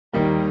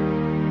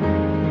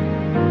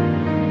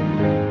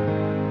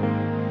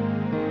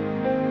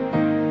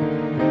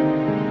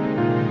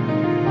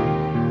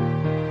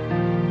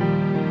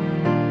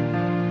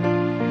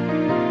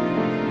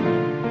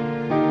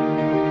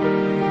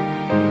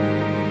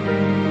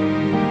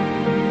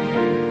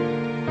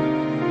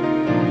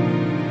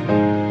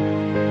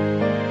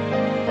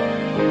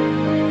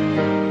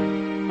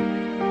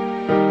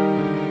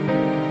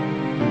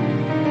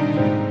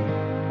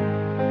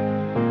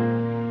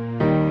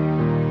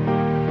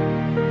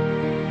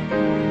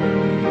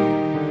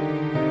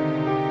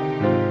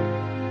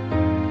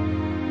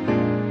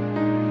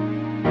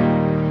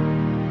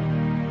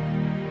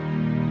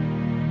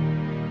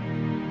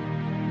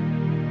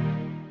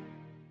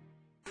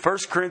1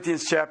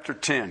 Corinthians chapter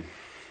 10.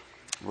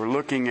 We're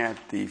looking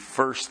at the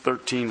first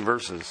 13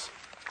 verses.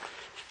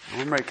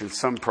 We're making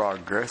some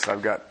progress.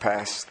 I've got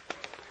past,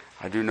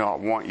 I do not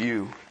want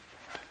you.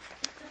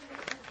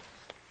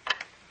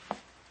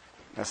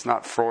 That's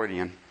not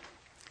Freudian.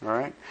 All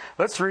right?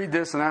 Let's read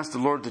this and ask the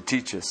Lord to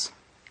teach us.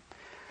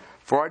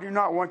 For I do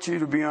not want you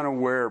to be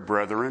unaware,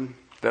 brethren,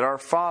 that our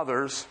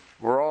fathers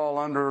were all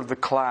under the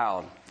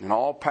cloud, and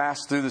all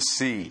passed through the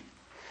sea.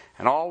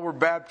 And all were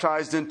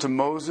baptized into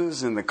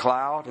Moses in the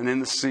cloud and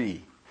in the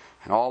sea.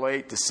 And all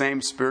ate the same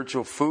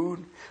spiritual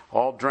food.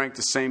 All drank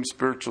the same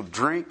spiritual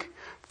drink.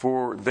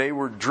 For they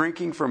were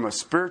drinking from a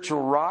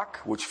spiritual rock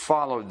which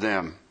followed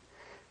them.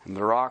 And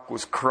the rock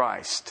was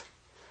Christ.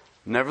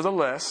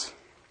 Nevertheless,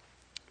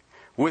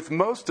 with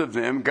most of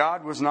them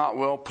God was not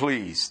well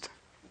pleased.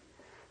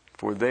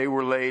 For they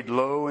were laid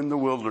low in the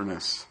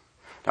wilderness.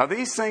 Now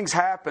these things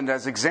happened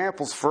as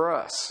examples for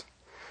us,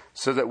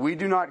 so that we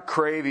do not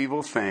crave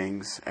evil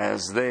things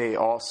as they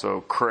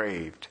also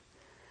craved.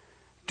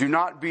 Do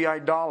not be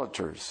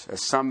idolaters,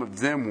 as some of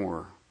them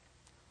were.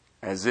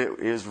 As it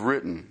is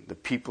written, the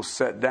people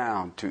sat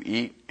down to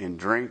eat and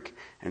drink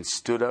and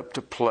stood up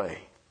to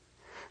play.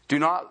 Do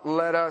not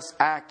let us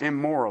act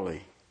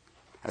immorally,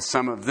 as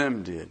some of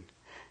them did,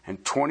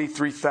 and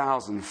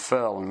 23,000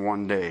 fell in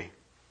one day.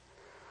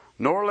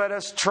 Nor let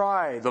us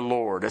try the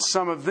Lord, as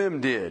some of them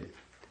did,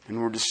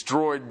 and were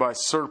destroyed by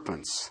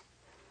serpents.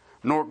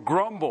 Nor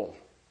grumble,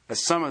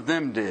 as some of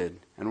them did,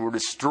 and were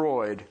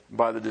destroyed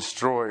by the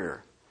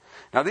destroyer.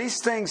 Now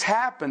these things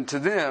happened to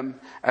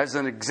them as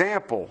an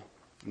example,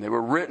 and they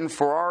were written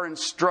for our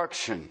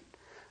instruction,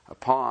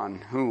 upon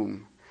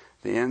whom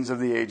the ends of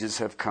the ages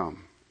have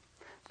come.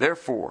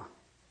 Therefore,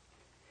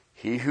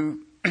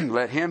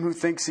 let him who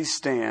thinks he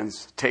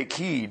stands take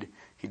heed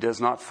he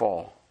does not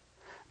fall.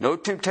 No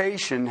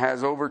temptation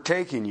has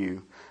overtaken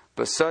you,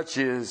 but such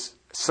as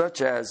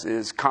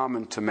is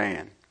common to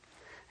man.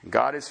 And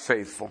God is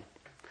faithful,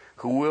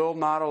 who will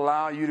not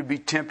allow you to be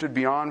tempted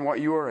beyond what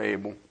you are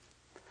able,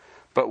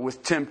 but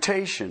with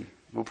temptation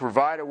will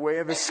provide a way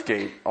of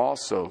escape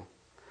also,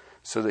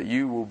 so that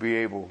you will be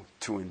able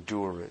to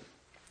endure it.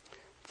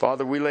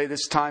 Father, we lay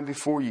this time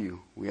before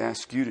you. We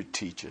ask you to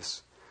teach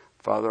us.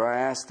 Father, I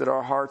ask that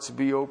our hearts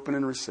be open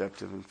and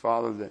receptive, and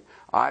Father, that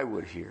I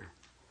would hear.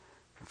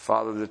 And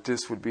Father, that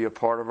this would be a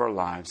part of our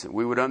lives, that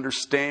we would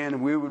understand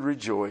and we would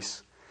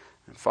rejoice.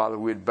 And Father,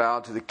 we'd bow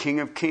to the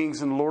King of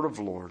Kings and Lord of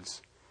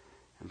Lords.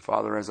 And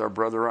Father, as our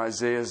brother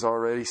Isaiah has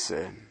already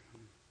said,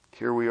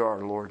 here we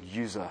are, Lord,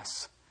 use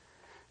us.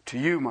 To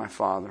you, my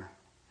Father,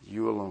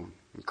 you alone.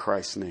 In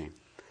Christ's name,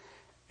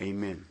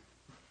 amen.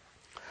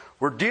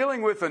 We're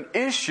dealing with an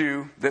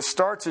issue that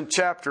starts in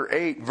chapter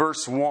 8,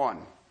 verse 1.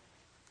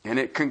 And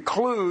it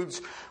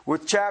concludes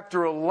with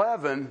chapter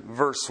 11,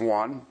 verse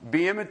 1.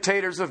 Be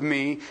imitators of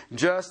me,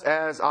 just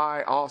as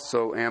I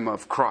also am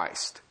of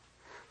Christ.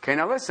 Okay,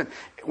 now listen,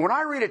 when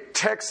I read a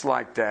text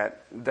like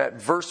that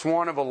verse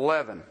 1 of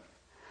 11,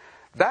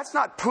 that's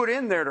not put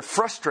in there to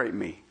frustrate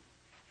me.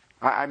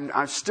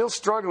 I'm still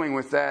struggling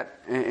with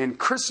that in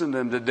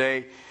Christendom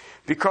today,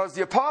 because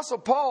the Apostle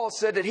Paul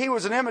said that he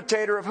was an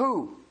imitator of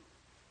who?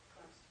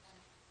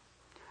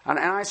 And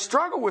I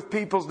struggle with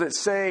people that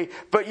say,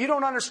 but you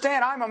don't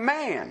understand, I'm a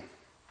man.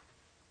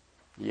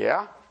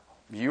 Yeah,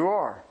 you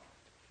are.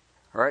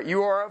 All right,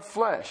 you are of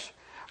flesh.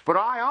 But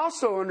I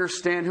also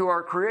understand who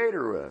our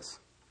Creator is.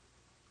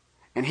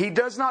 And He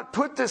does not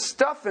put this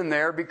stuff in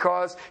there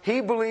because He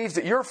believes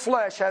that your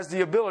flesh has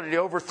the ability to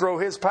overthrow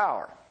His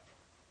power.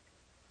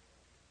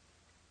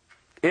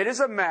 It is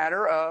a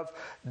matter of,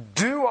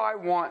 do I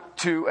want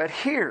to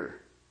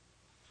adhere?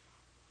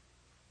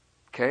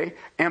 Okay?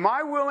 Am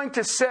I willing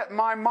to set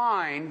my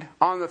mind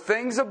on the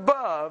things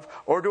above,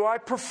 or do I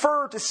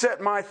prefer to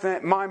set my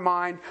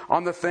mind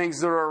on the things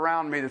that are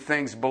around me, the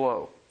things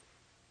below?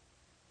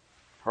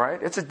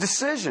 Right? It's a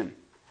decision.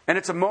 And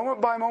it's a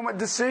moment-by-moment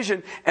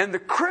decision. And the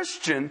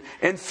Christian,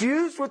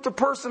 infused with the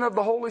person of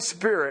the Holy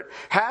Spirit,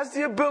 has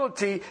the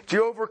ability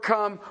to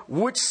overcome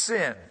which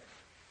sin?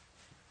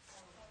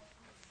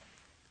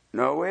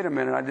 No, wait a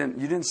minute.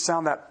 You didn't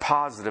sound that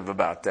positive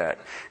about that.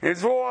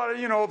 It's,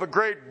 the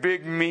great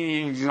big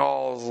mean,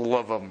 all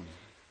of them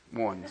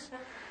ones.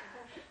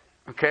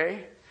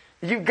 Okay?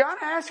 You've got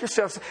to ask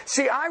yourself.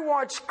 See, I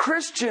watch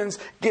Christians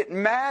get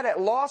mad at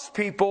lost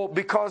people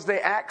because they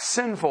act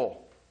sinful.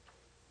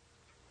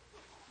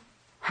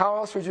 How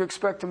else would you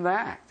expect them to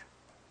act?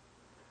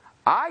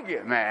 I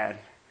get mad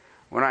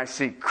when I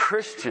see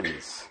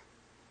Christians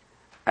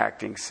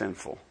acting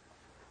sinful.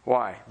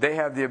 Why? They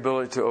have the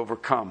ability to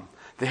overcome.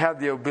 They have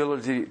the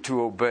ability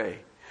to obey.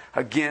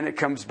 Again, it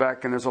comes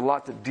back, and there's a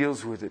lot that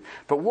deals with it.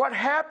 But what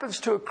happens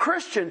to a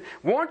Christian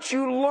once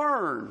you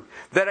learn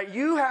that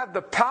you have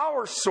the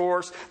power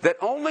source that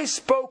only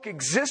spoke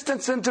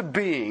existence into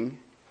being?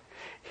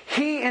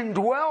 He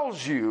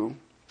indwells you.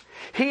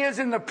 He is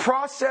in the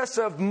process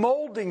of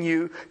molding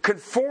you,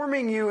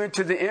 conforming you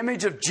into the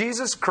image of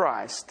Jesus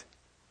Christ.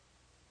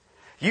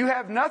 You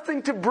have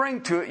nothing to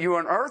bring to it. You're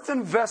an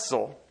earthen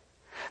vessel.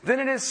 Then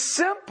it is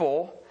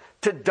simple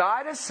to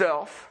die to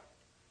self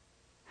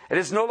It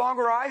is no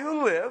longer I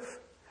who live,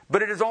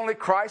 but it is only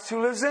Christ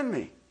who lives in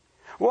me.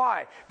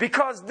 Why?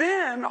 Because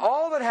then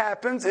all that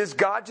happens is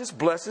God just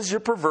blesses your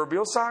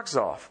proverbial socks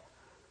off.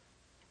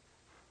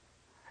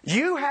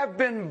 You have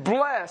been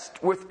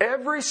blessed with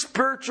every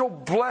spiritual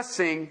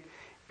blessing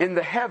in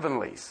the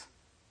heavenlies.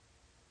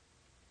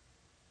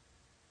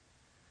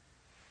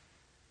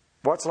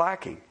 What's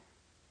lacking?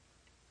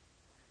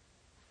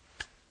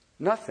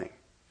 Nothing.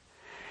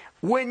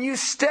 When you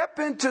step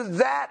into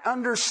that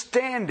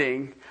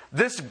understanding,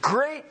 this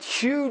great,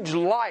 huge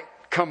light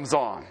comes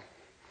on.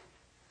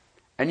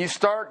 And you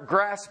start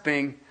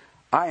grasping,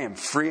 I am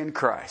free in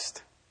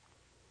Christ.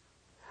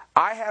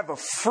 I have a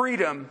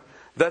freedom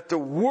that the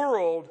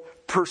world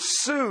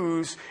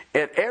pursues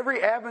at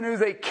every avenue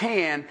they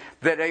can,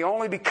 that they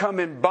only become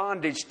in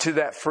bondage to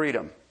that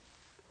freedom.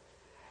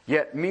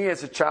 Yet me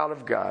as a child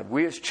of God,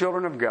 we as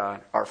children of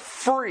God, are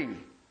free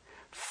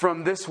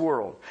from this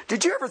world.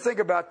 Did you ever think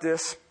about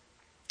this?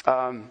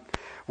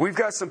 We've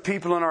got some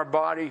people in our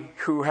body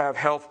who have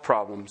health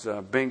problems.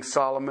 Bing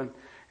Solomon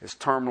is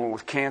terminal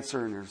with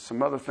cancer, and there's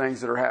some other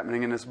things that are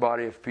happening in this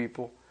body of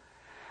people.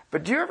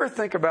 But do you ever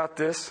think about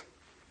this?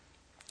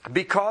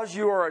 Because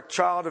you are a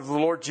child of the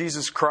Lord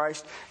Jesus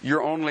Christ,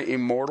 you're only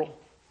immortal.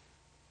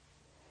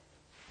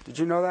 Did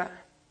you know that?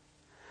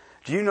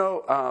 Do you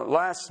know,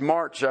 last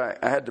March I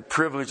had the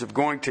privilege of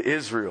going to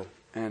Israel,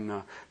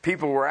 and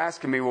people were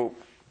asking me, well,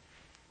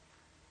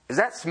 is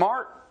that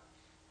smart?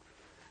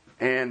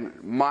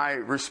 And my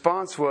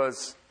response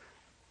was,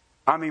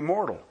 I'm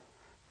immortal.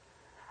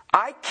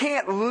 I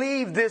can't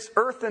leave this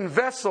earthen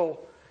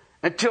vessel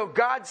until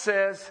God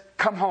says,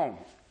 come home.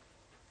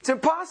 It's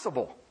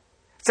impossible.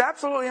 It's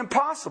absolutely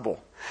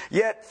impossible.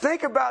 Yet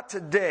think about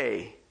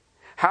today,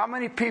 how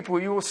many people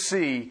you will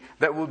see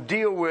that will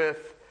deal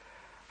with,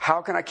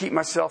 how can I keep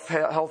myself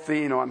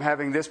healthy? You know, I'm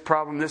having this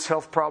problem, this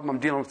health problem. I'm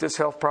dealing with this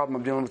health problem.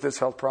 I'm dealing with this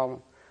health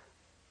problem.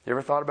 You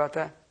ever thought about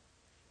that?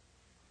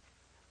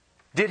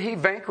 Did he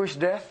vanquish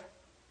death?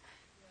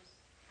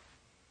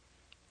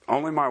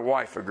 Only my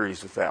wife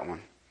agrees with that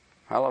one.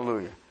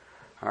 Hallelujah.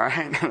 All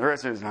right? The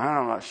rest is,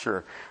 I'm not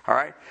sure. All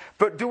right?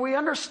 But do we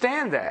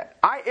understand that?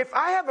 If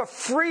I have a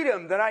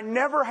freedom that I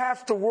never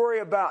have to worry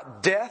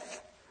about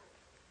death,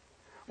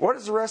 what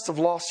is the rest of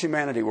lost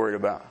humanity worried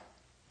about?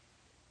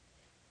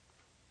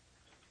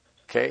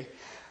 Okay?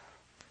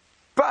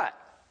 But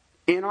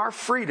in our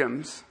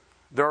freedoms,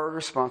 there are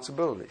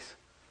responsibilities.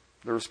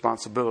 The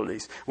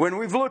responsibilities. When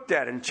we've looked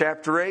at it in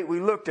chapter 8, we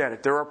looked at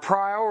it. There are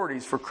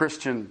priorities for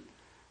Christian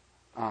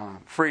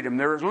freedom.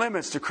 There are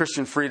limits to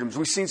Christian freedoms.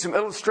 We've seen some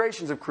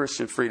illustrations of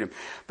Christian freedom.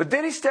 But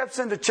then he steps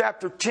into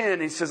chapter 10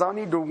 and he says, I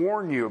need to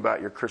warn you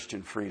about your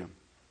Christian freedom.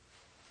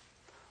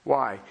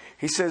 Why?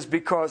 He says,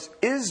 because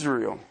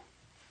Israel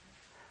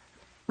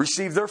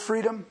received their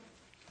freedom.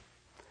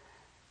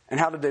 And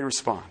how did they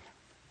respond?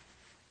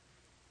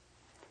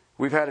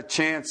 We've had a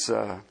chance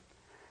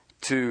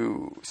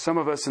some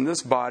of us in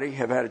this body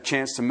have had a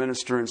chance to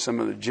minister in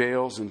some of the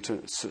jails and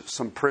to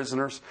some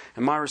prisoners.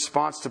 And my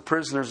response to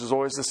prisoners is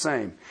always the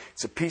same.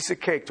 It's a piece of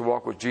cake to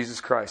walk with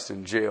Jesus Christ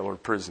in jail or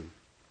prison.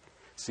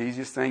 It's the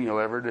easiest thing you'll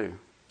ever do.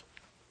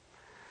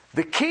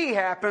 The key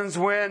happens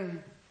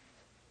when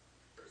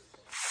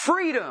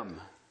freedom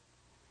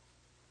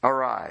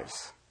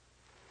arrives.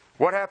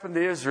 What happened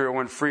to Israel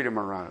when freedom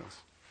arose?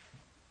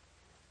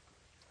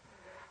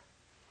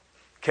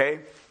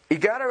 Okay? You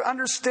got to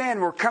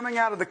understand, we're coming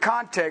out of the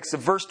context of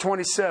verse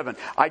 27.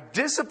 I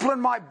discipline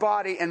my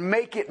body and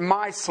make it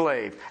my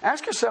slave.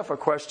 Ask yourself a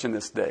question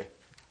this day.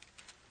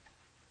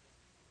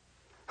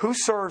 Who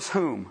serves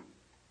whom?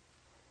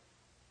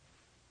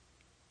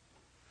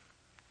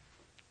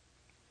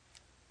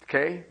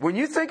 Okay? When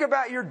you think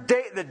about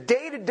the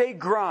day-to-day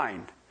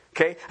grind,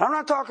 okay? I'm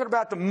not talking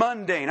about the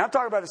mundane. I'm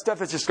talking about the stuff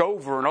that's just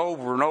over and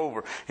over and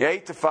over.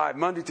 8 to 5,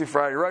 Monday through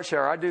Friday, rush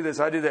hour, I do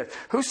this, I do that.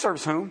 Who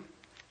serves whom?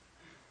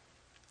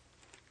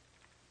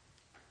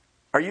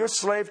 Are you a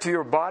slave to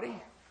your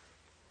body?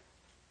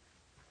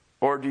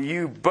 Or do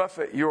you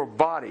buffet your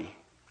body,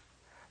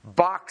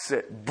 box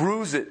it,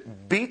 bruise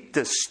it, beat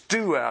the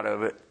stew out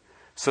of it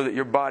so that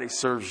your body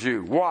serves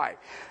you? Why?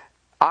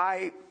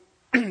 I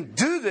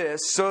do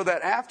this so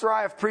that after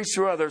I have preached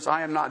to others,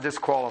 I am not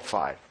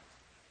disqualified.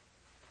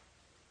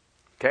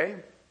 Okay?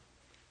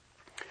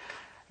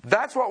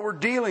 That's what we're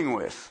dealing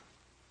with.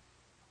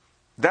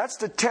 That's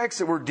the text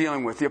that we're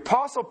dealing with. The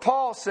Apostle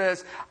Paul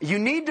says, you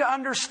need to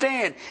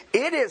understand,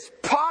 it is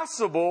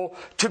possible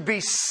to be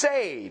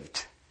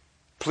saved.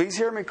 Please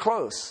hear me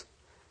close.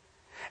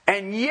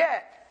 And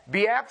yet,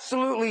 be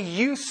absolutely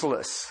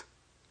useless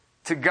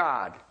to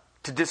God,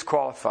 to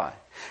disqualify.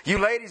 You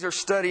ladies are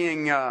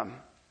studying 1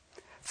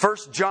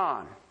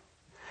 John.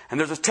 And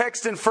there's a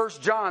text in 1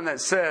 John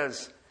that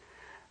says,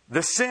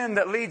 the sin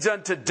that leads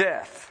unto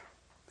death.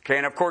 Okay,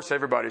 and of course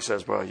everybody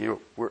says, well,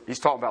 he's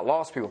talking about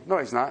lost people. No,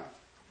 he's not.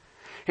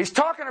 He's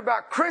talking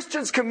about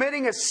Christians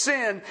committing a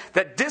sin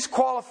that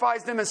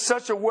disqualifies them in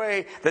such a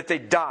way that they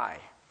die.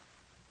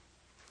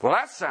 Well,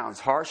 that sounds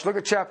harsh. Look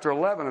at chapter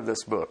 11 of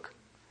this book.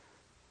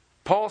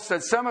 Paul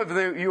said, some of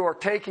you are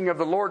taking of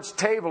the Lord's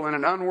table in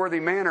an unworthy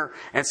manner,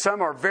 and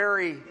some are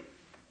very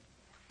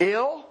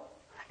ill,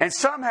 and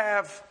some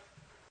have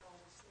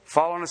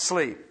fallen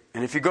asleep.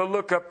 And if you go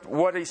look up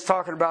what he's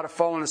talking about of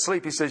falling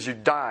asleep, he says you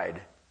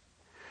died.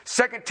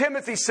 2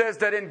 Timothy says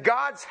that in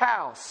God's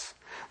house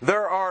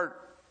there are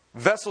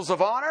vessels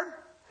of honor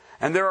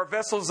and there are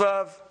vessels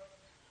of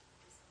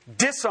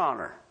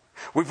dishonor.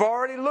 We've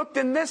already looked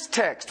in this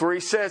text where he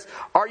says,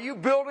 are you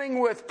building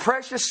with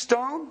precious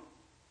stone,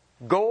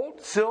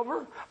 gold,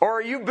 silver, or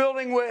are you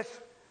building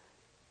with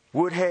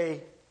wood,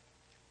 hay,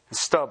 and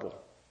stubble?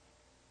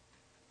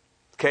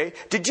 Okay.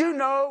 Did you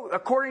know,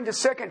 according to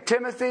 2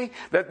 Timothy,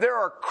 that there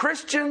are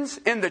Christians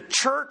in the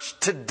church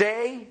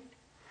today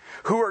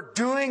who are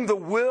doing the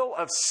will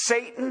of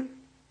Satan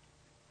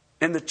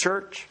in the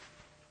church?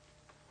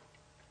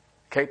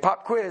 Okay,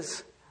 pop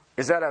quiz.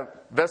 Is that a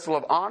vessel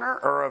of honor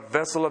or a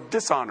vessel of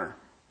dishonor?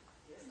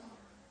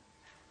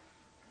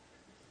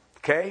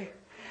 Okay?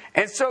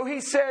 And so he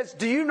says,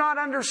 do you not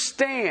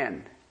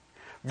understand?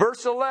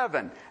 Verse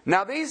 11.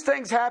 Now these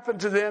things happened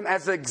to them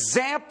as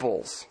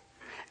examples,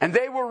 and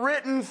they were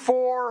written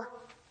for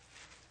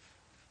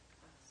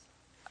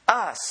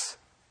us.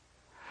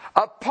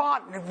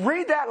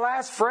 Read that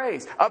last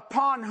phrase.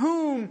 Upon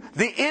whom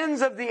the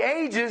ends of the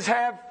ages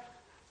have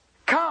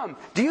come.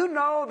 Do you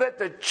know that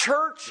the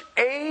church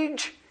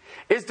age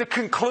is the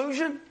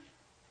conclusion?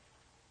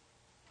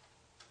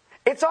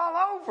 It's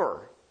all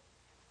over.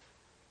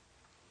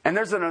 And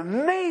there's an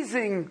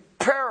amazing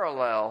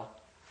parallel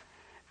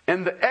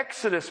in the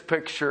Exodus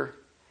picture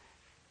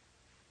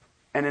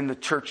and in the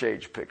church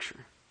age picture.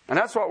 And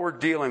that's what we're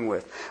dealing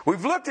with.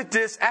 We've looked at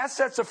this.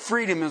 Assets of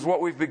freedom is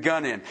what we've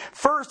begun in.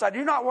 First, I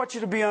do not want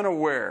you to be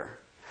unaware.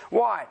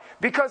 Why?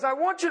 Because I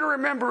want you to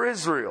remember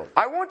Israel.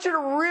 I want you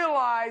to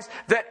realize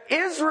that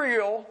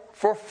Israel,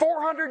 for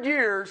 400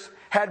 years,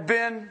 had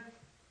been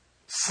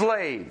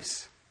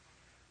slaves.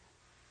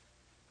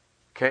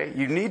 Okay?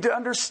 You need to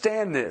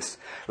understand this.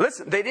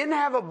 Listen, they didn't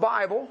have a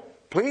Bible.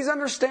 Please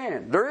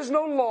understand. There is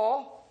no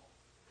law.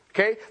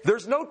 Okay?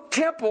 There's no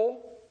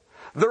temple.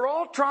 They're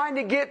all trying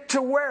to get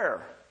to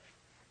where?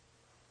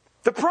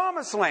 The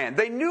promised land.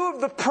 They knew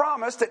of the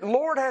promise that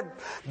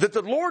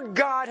the Lord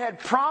God had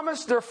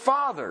promised their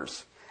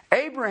fathers,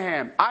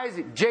 Abraham,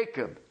 Isaac,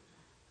 Jacob,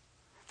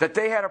 that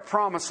they had a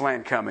promised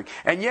land coming.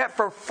 And yet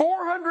for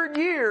 400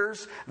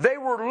 years, they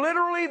were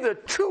literally the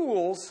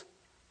tools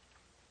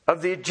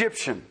of the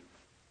Egyptian.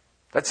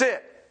 That's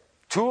it.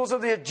 Tools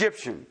of the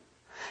Egyptian.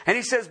 And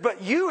he says,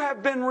 but you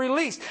have been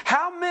released.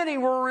 How many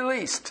were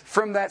released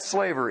from that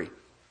slavery?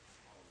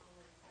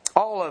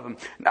 All of them.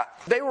 Now,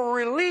 they were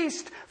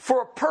released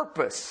for a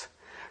purpose.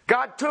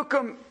 God took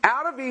them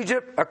out of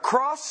Egypt,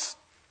 across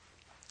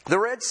the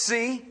Red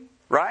Sea,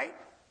 right?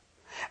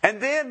 And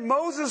then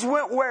Moses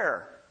went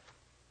where?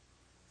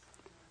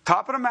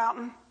 Top of the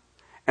mountain.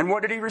 And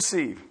what did he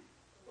receive?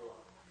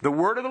 The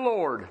word of the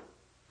Lord.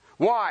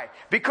 Why?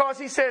 Because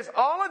he says,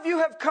 all of you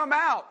have come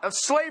out of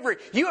slavery.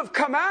 You have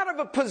come out of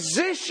a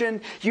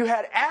position you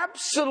had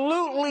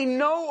absolutely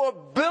no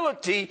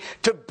ability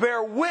to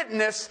bear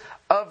witness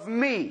of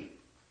me.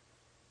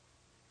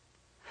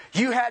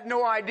 You had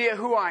no idea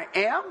who I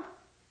am.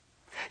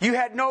 You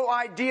had no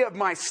idea of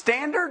my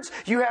standards.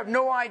 You have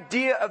no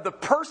idea of the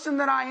person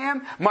that I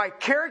am, my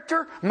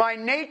character, my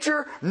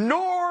nature,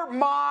 nor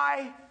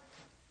my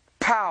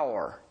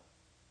power.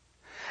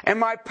 And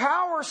my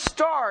power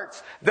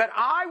starts that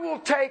I will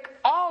take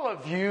all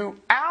of you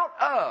out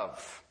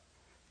of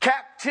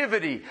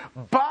captivity,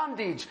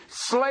 bondage,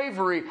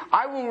 slavery.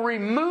 I will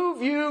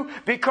remove you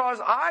because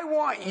I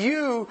want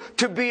you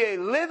to be a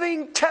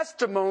living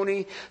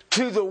testimony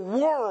to the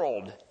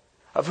world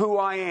of who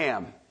I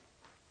am.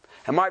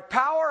 And my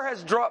power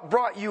has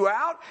brought you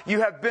out.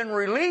 You have been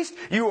released.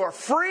 You are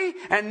free.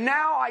 And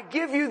now I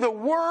give you the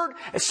word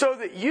so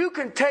that you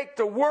can take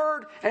the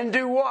word and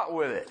do what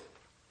with it?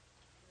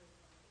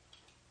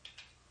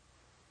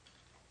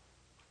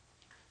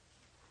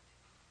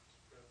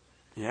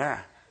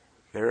 Yeah,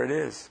 there it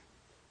is.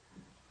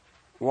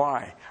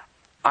 Why?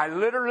 I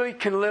literally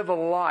can live a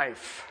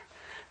life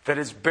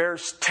that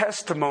bears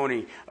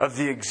testimony of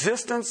the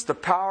existence, the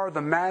power,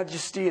 the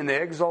majesty, and the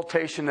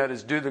exaltation that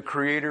is due the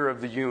Creator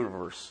of the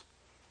universe.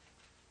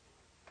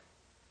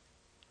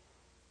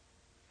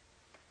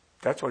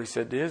 That's what he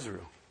said to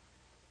Israel.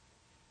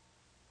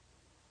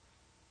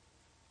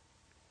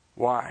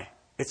 Why?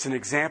 It's an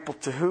example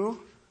to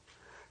who?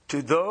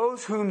 To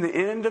those whom the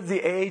end of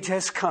the age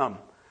has come.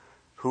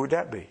 Who would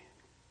that be?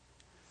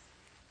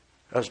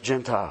 Us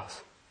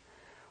Gentiles.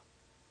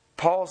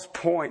 Paul's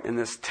point in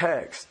this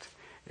text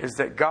is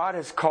that God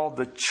has called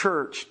the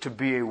church to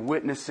be a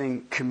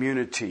witnessing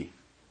community.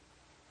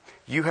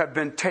 You have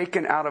been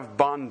taken out of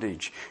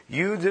bondage.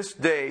 You this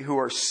day who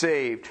are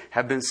saved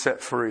have been set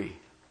free.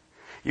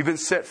 You've been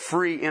set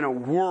free in a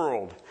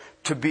world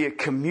to be a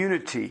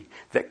community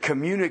that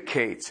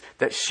communicates,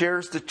 that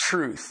shares the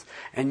truth.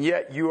 And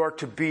yet you are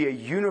to be a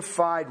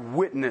unified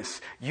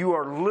witness. You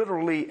are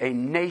literally a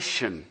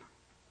nation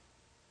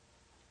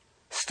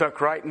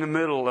stuck right in the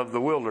middle of the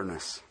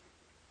wilderness.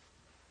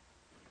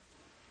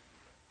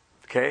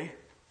 Okay?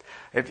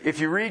 If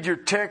you read your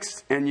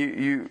text and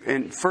you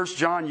in 1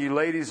 John, you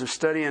ladies are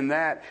studying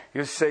that,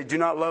 you say, do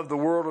not love the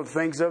world or the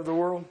things of the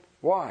world.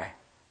 Why?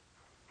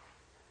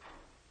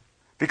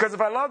 Because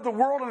if I love the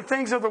world and the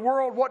things of the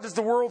world, what does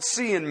the world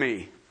see in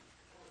me?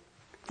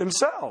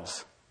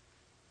 Themselves.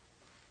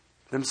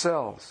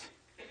 Themselves.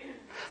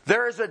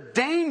 There is a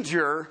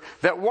danger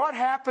that what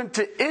happened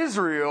to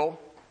Israel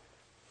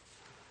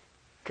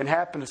can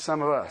happen to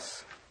some of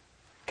us.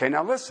 Okay,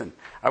 now listen.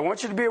 I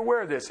want you to be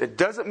aware of this. It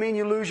doesn't mean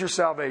you lose your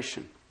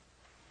salvation.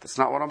 That's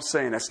not what I'm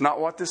saying. That's not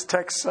what this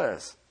text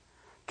says.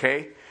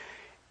 Okay?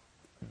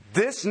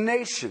 This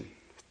nation,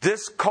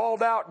 this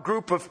called out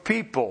group of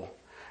people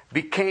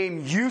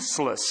became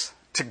useless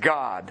to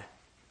God.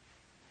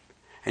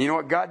 And you know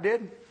what God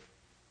did?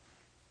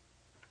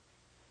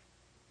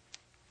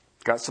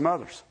 Got some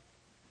others.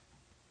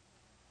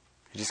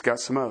 He just got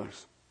some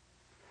others.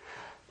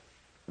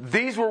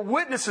 These were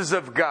witnesses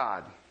of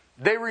God.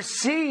 They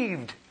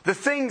received the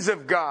things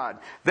of God.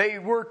 They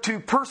were to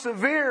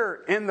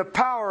persevere in the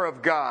power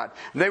of God.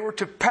 They were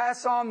to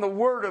pass on the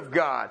Word of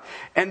God.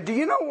 And do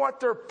you know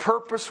what their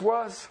purpose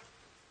was?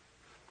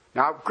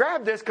 Now,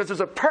 grab this because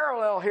there's a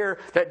parallel here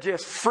that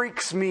just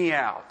freaks me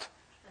out.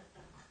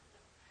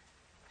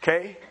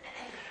 Okay?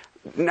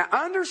 Now,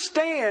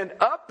 understand,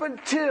 up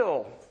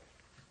until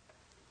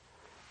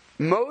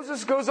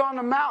Moses goes on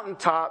the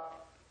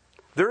mountaintop,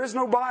 there is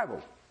no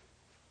Bible.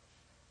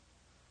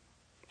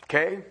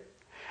 Okay?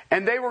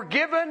 And they were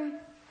given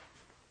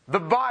the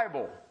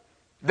Bible.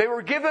 They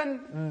were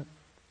given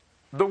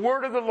the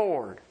Word of the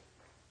Lord.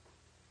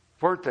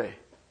 Weren't they?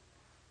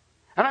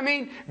 And I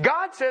mean,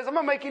 God says, I'm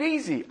going to make it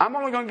easy. I'm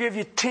only going to give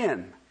you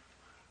 10.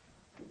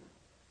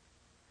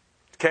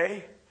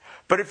 Okay?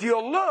 But if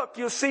you'll look,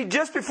 you'll see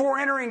just before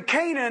entering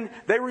Canaan,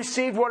 they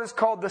received what is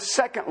called the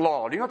second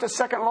law. Do you know what the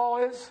second law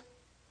is?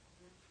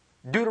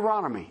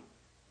 Deuteronomy.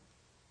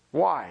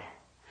 Why?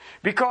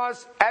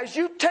 Because as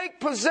you take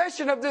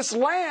possession of this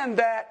land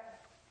that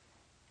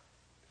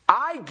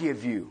I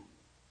give you,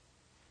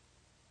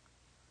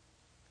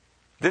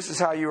 this is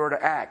how you are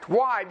to act.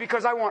 Why?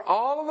 Because I want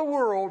all of the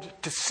world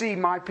to see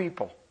my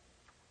people.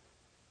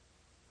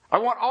 I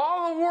want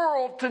all the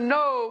world to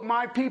know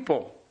my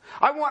people.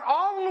 I want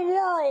all of the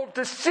world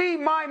to see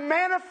my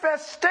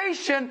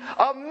manifestation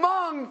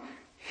among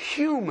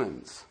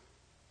humans.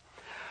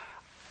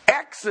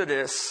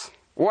 Exodus,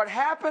 what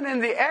happened in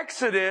the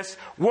Exodus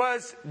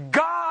was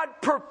God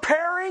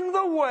preparing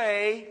the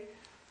way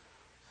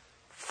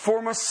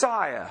for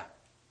Messiah.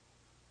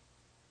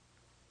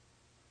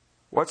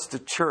 What's the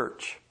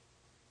church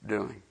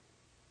doing?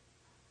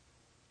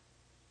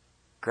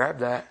 Grab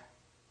that.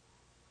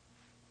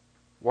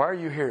 Why are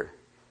you here?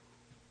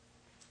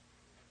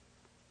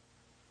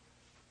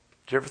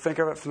 Did you ever think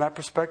of it from that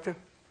perspective?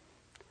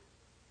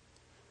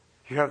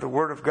 You have the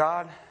Word of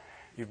God.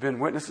 You've been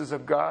witnesses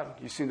of God.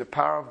 You've seen the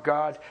power of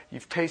God.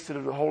 You've tasted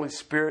of the Holy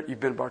Spirit. You've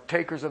been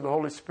partakers of the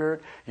Holy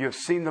Spirit. You have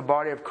seen the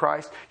body of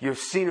Christ. You've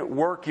seen it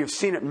work. You've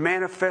seen it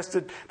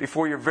manifested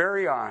before your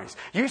very eyes.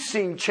 You've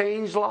seen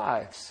changed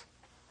lives.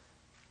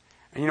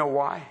 And you know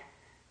why?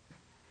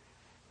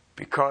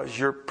 Because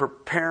you're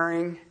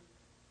preparing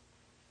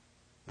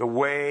the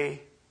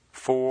way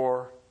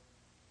for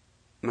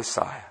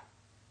Messiah.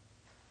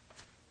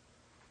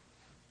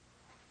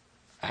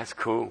 That's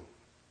cool.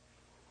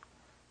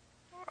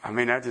 I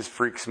mean, that just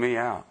freaks me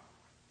out.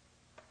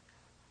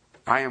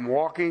 I am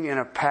walking in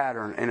a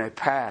pattern, in a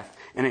path,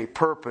 in a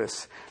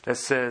purpose that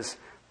says,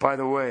 by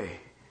the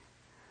way,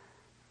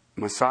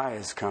 Messiah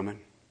is coming.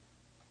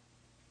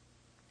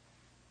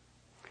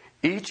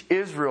 Each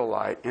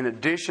Israelite, in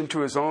addition to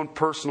his own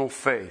personal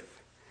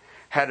faith,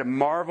 had a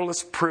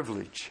marvelous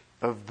privilege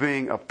of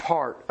being a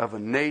part of a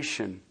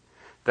nation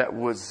that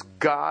was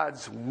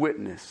God's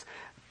witness.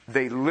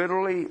 They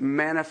literally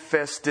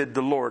manifested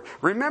the Lord.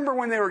 Remember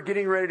when they were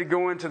getting ready to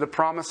go into the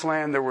promised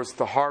land, there was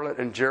the harlot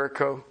in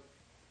Jericho?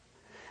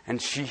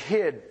 And she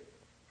hid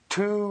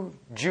 2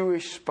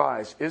 Jewish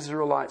spies,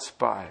 Israelite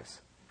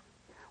spies.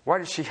 Why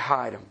did she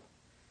hide them?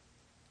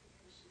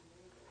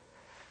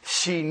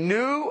 She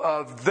knew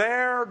of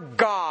their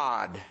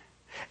God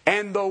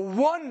and the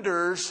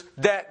wonders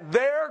that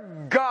their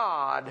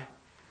God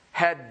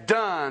had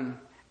done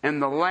in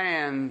the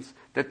lands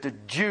that the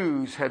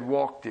Jews had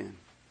walked in.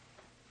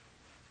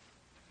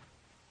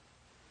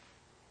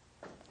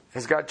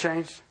 Has God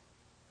changed?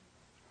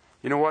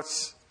 You know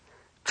what's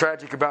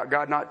tragic about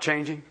God not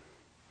changing?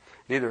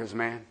 Neither is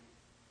man.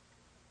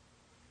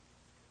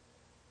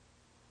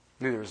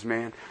 Neither is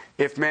man.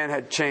 If man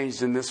had changed,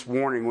 then this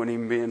warning wouldn't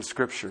even be in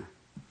Scripture.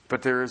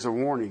 But there is a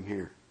warning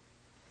here.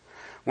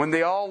 When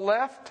they all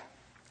left,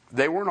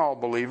 they weren't all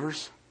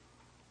believers.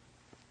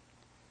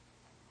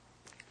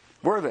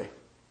 Were they?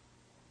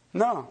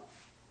 No.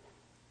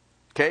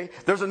 Okay?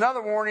 There's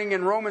another warning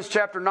in Romans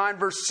chapter 9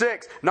 verse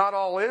 6. Not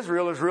all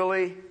Israel is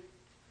really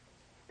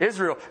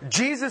Israel.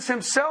 Jesus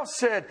himself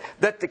said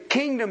that the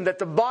kingdom, that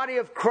the body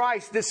of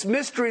Christ, this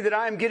mystery that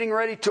I am getting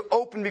ready to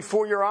open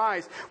before your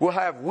eyes, will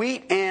have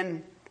wheat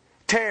and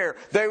tare.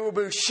 They will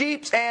be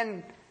sheep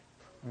and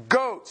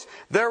goats.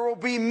 There will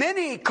be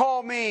many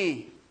call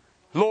me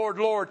Lord,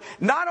 Lord.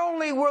 Not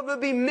only will there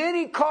be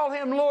many call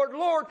him Lord,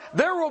 Lord,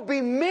 there will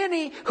be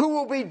many who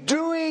will be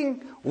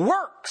doing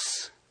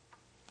works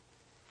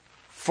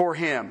for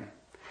him.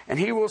 And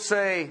he will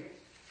say,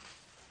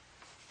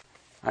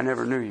 I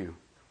never knew you.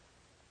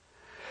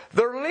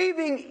 Their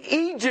leaving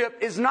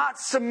Egypt is not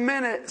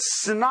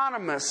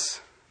synonymous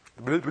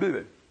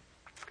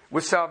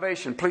with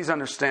salvation. Please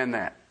understand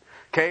that.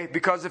 Okay?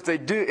 Because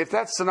if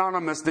that's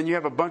synonymous, then you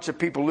have a bunch of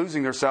people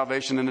losing their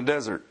salvation in the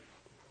desert.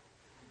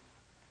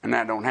 And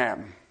that don't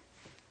happen.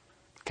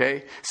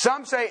 Okay?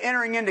 Some say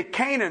entering into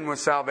Canaan was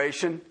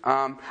salvation.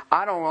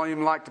 I don't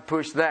even like to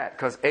push that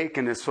because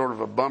Achan is sort of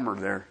a bummer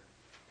there.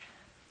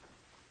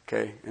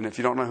 Okay? And if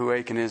you don't know who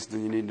Achan is,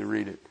 then you need to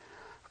read it.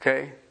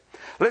 Okay?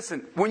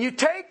 Listen, when you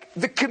take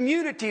the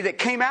community that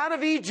came out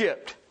of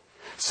Egypt,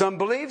 some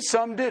believed,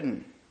 some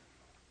didn't.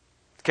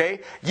 Okay?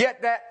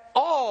 Yet that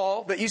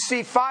all that you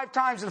see 5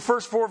 times in the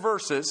first 4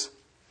 verses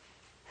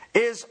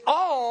is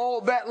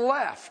all that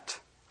left.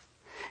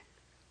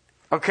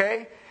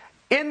 Okay?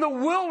 In the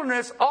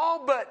wilderness,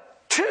 all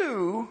but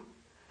 2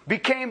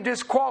 became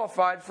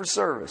disqualified for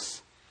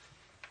service.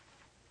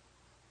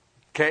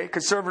 Okay?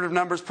 Conservative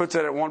numbers puts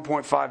it at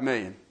 1.5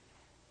 million.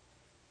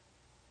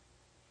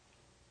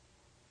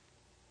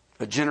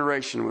 A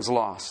generation was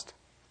lost.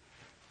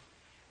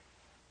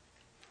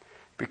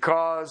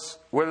 Because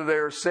whether they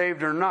were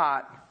saved or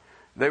not,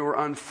 they were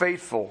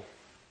unfaithful.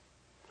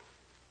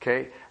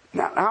 Okay?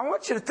 Now, I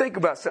want you to think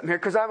about something here,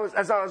 because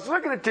as I was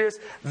looking at this,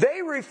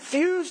 they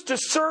refused to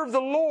serve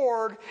the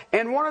Lord,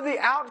 and one of the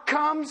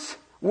outcomes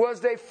was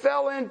they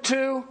fell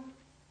into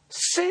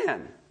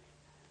sin.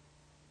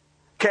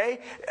 Okay?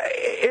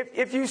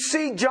 If you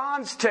see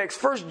John's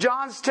text, 1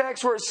 John's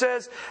text where it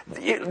says,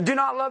 do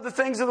not love the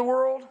things of the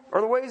world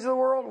or the ways of the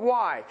world.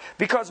 Why?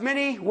 Because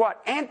many,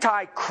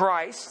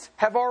 Antichrists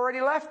have already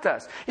left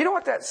us. You know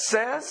what that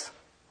says?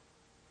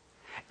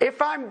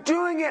 If I'm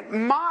doing it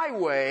my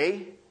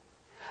way,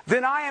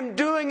 then I am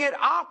doing it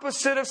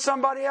opposite of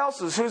somebody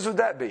else's. Whose would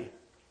that be?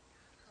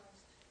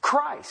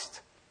 Christ.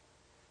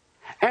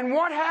 And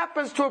what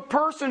happens to a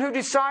person who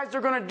decides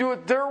they're going to do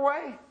it their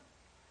way?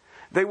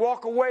 They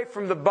walk away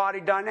from the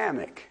body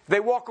dynamic. They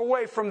walk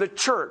away from the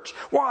church.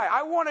 Why?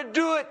 I want to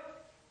do it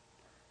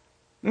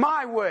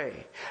my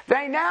way.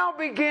 They now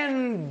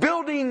begin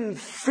building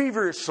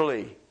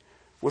feverishly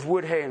with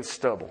wood, hay, and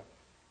stubble.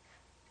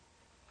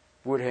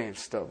 Wood, hay, and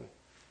stubble.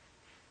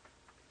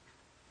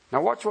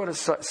 Now watch what it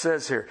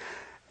says here.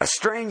 A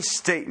strange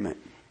statement.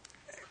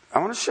 I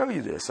want to show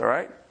you this, all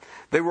right?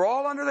 They were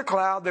all under the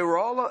cloud. They were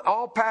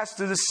all passed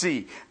through the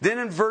sea. Then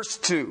in verse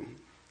 2,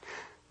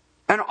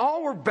 and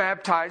all were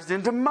baptized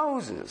into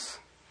Moses.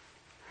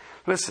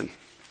 Listen,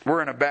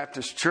 we're in a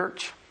Baptist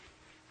church.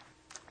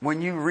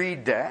 When you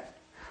read that,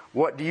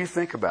 what do you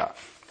think about?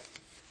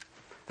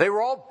 They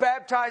were all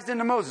baptized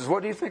into Moses.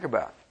 What do you think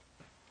about?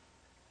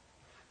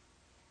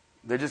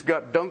 They just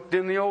got dunked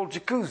in the old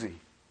jacuzzi,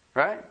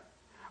 right?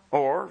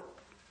 Or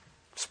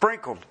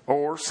sprinkled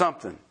or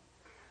something.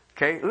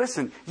 Okay,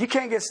 listen, you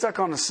can't get stuck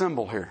on the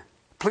symbol here.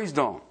 Please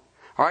don't.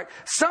 All right.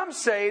 Some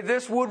say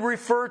this would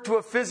refer to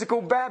a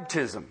physical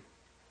baptism.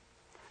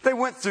 They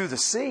went through the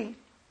sea.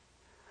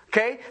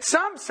 Okay.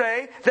 Some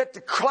say that the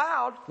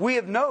cloud,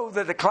 know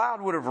that the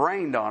cloud would have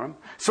rained on them.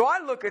 So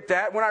I look at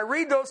that. When I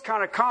read those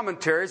kind of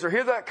commentaries or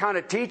hear that kind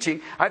of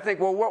teaching, I think,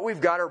 well, what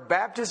we've got are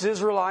Baptist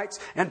Israelites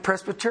and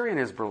Presbyterian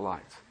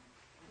Israelites.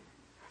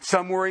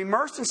 Some were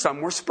immersed and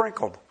some were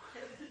sprinkled.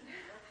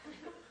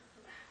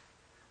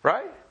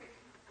 Right?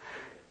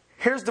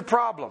 Here's the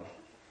problem.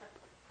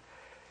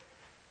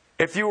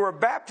 If you were a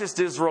Baptist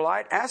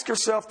Israelite, ask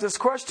yourself this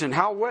question.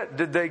 How wet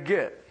did they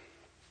get?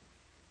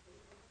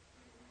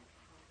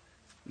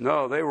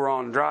 No, they were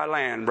on dry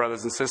land,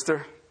 brothers and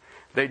sisters.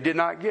 They did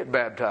not get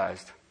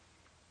baptized.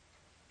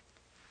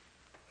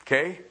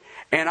 Okay?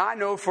 And I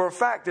know for a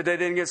fact that they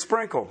didn't get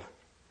sprinkled.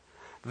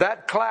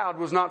 That cloud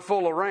was not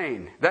full of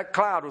rain. That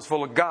cloud was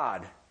full of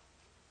God.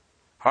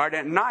 All right,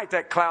 at night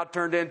that cloud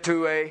turned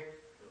into a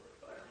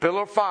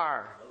pillar of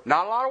fire.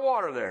 Not a lot of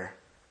water there.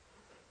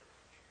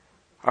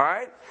 All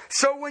right?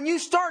 So when you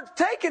start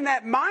taking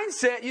that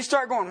mindset, you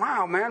start going,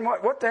 wow, man,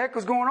 what the heck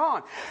was going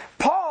on?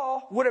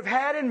 Paul would have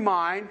had in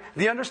mind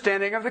the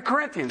understanding of the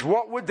Corinthians.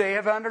 What would they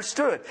have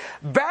understood?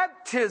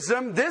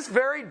 Baptism this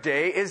very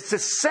day is the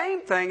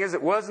same thing as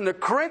it was in the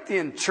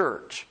Corinthian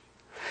church.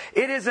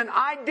 It is an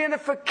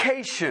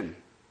identification.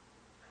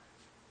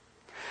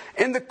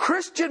 In the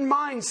Christian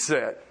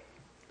mindset,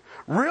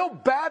 real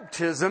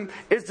baptism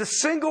is the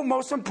single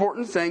most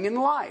important thing in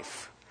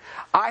life.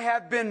 I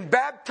have been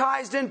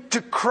baptized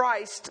into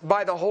Christ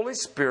by the Holy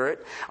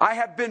Spirit. I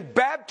have been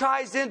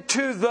baptized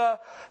into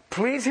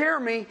please hear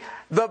me,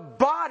 the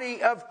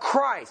body of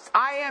Christ.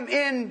 I am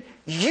in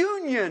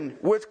union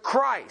with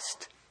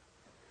Christ.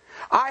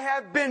 I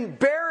have been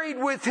buried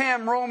with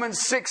Him,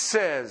 Romans 6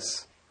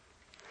 says.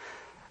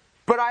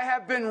 But I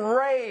have been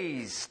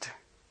raised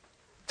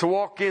to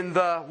walk in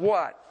the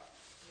what?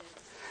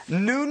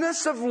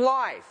 Newness of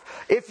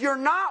life. If you're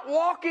not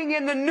walking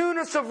in the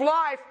newness of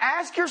life,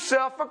 ask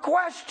yourself a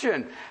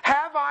question.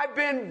 Have I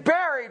been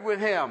buried with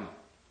Him?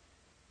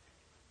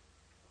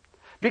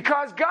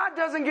 Because God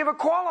doesn't give a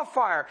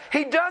qualifier.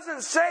 He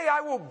doesn't say,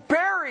 I will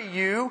bury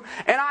you,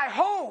 and I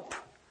hope,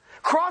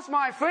 cross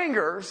my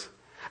fingers,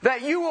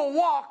 that you will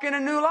walk in a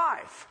new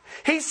life.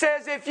 He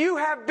says, if you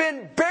have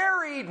been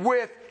buried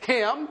with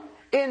Him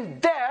in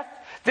death,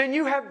 then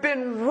you have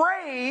been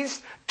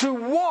raised to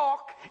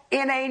walk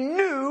in a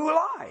new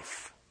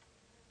life.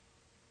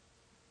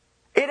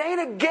 It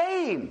ain't a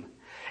game.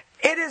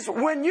 It is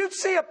when you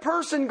see a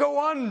person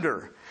go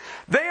under,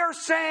 they are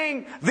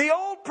saying the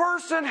old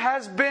person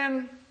has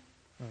been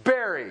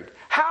buried.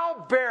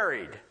 How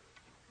buried?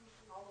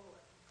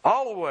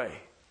 All the way.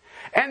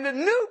 And the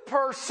new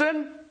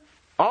person,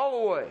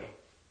 all the way,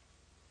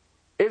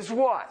 is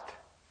what?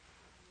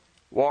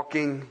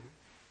 Walking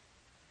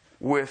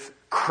with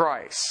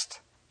Christ.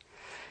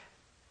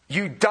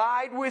 You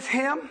died with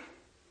Him.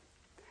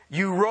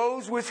 You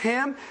rose with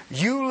Him.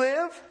 You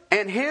live,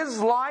 and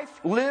His life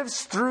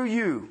lives through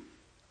you.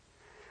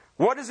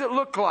 What does it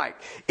look like?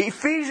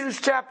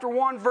 Ephesians chapter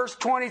 1 verse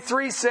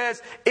 23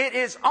 says, it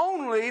is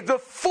only the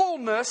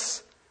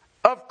fullness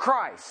of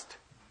Christ.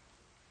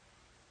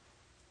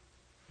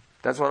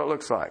 That's what it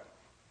looks like.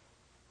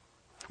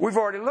 We've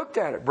already looked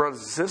at it, brothers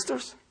and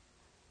sisters.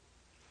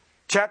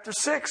 Chapter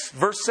 6,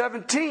 verse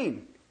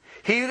 17.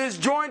 He that is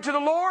joined to the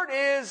Lord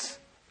is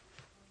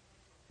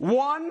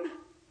one.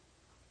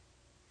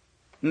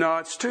 No,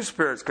 it's two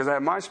spirits, because I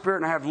have my spirit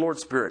and I have the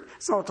Lord's spirit.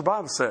 That's not what the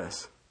Bible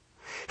says.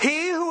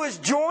 He who is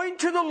joined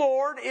to the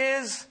Lord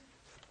is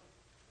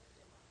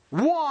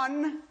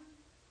one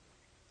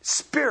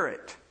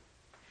spirit.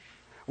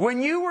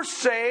 When you were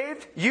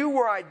saved, you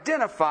were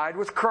identified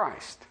with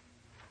Christ.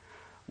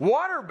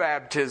 Water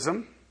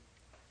baptism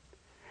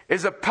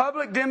is a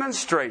public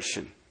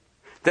demonstration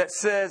that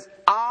says,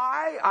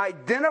 I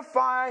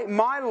identify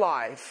my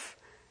life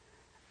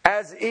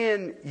as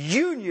in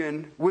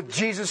union with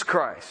Jesus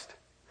Christ.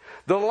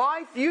 The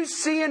life you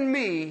see in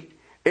me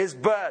is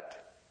but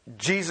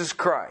Jesus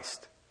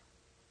Christ.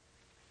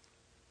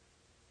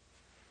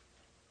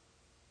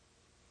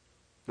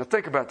 Now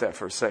think about that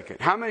for a second.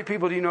 How many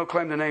people do you know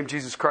claim the name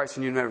Jesus Christ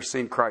and you've never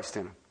seen Christ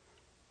in them?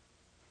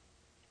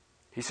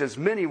 He says,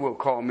 many will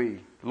call me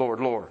Lord,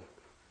 Lord.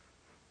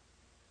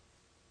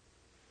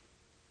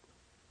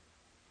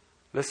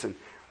 Listen,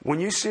 when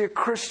you see a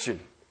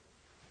Christian,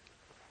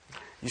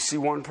 you see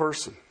one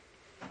person.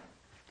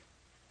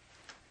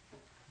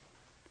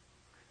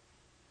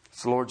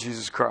 It's the Lord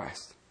Jesus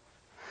Christ.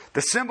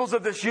 The symbols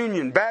of this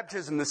union,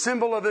 baptism, the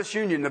symbol of this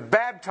union, the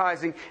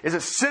baptizing is a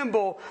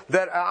symbol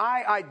that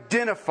I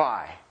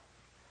identify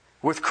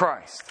with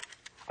Christ.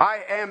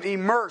 I am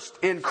immersed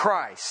in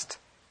Christ.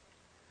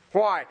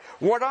 Why?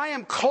 What I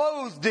am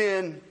clothed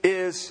in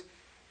is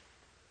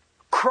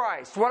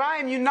Christ. What I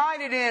am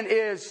united in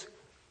is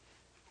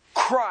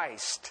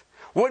Christ.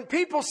 When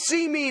people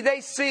see me, they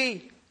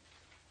see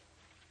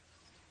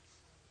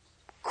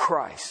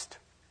Christ.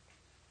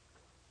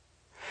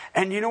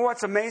 And you know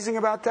what's amazing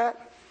about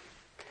that?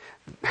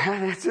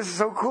 This is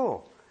so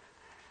cool.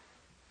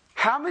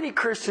 How many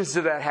Christians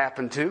did that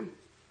happen to?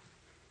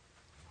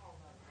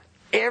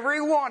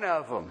 Every one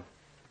of them.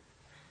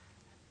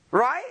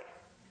 Right?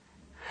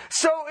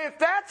 So if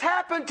that's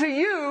happened to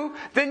you,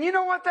 then you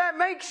know what that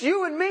makes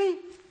you and me?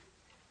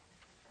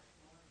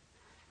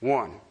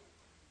 One.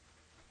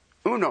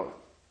 Uno.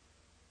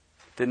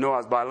 Didn't know I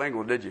was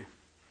bilingual, did you?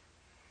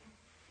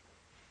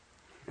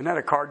 Isn't that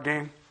a card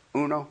game?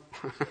 Uno.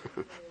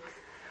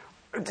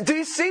 Do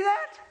you see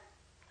that?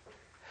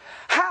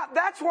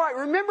 That's why,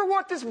 remember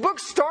what this book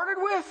started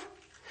with?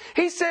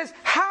 He says,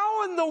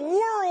 how in the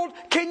world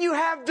can you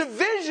have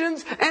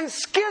divisions and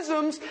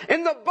schisms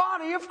in the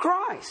body of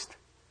Christ?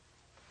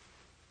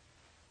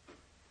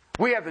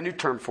 We have a new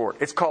term for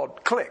it. It's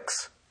called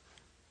cliques.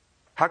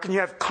 How can you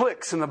have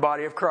cliques in the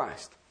body of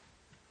Christ?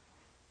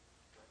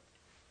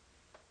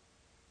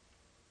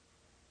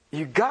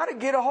 You've got to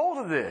get a hold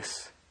of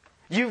this.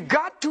 You've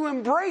got to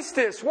embrace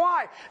this.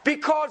 Why?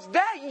 Because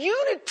that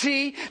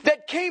unity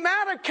that came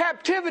out of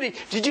captivity.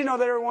 Did you know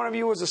that every one of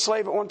you was a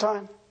slave at one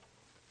time?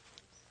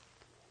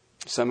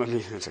 Some of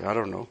you say, I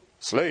don't know.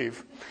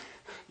 Slave?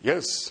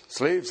 Yes,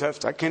 slaves have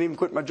to. I can't even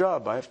quit my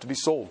job. I have to be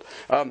sold.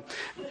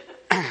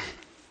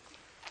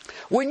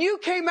 When you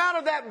came out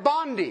of that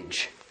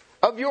bondage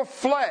of your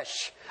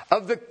flesh,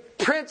 of the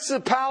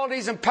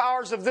principalities and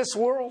powers of this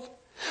world,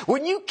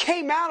 when you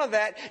came out of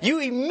that, you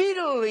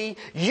immediately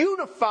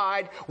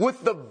unified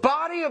with the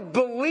body of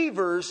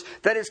believers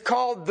that is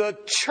called the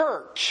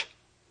church.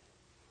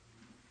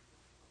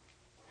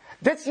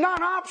 That's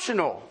not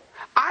optional.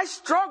 I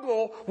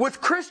struggle with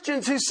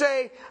Christians who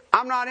say,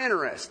 I'm not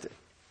interested.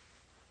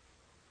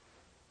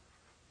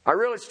 I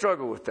really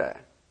struggle with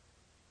that.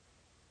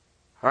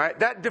 All right?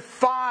 That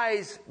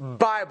defies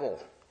Bible.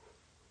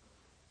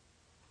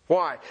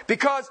 Why?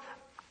 Because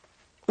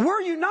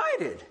we're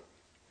united.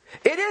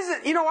 It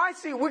isn't, I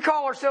see, we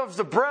call ourselves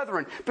the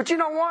brethren. But you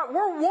know what?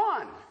 We're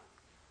one.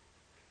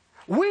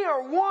 We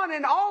are one,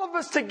 and all of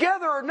us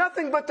together are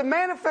nothing but the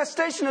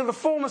manifestation of the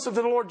fullness of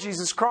the Lord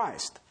Jesus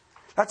Christ.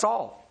 That's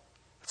all.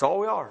 That's all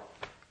we are.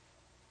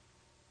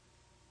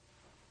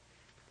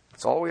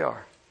 That's all we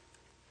are.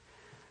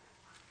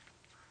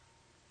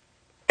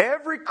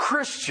 Every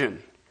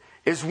Christian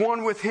is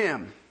one with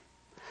Him.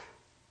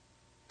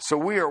 So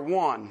we are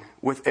one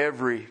with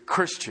every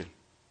Christian.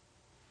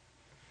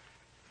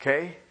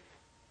 Okay?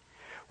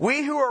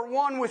 We who are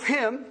one with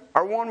Him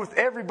are one with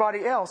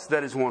everybody else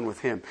that is one with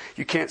Him.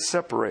 You can't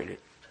separate it.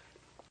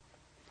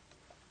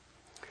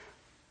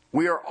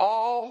 We are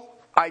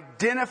all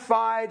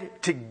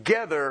identified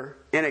together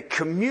in a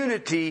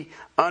community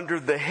under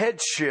the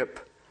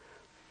headship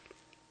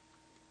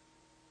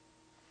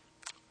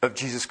of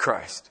Jesus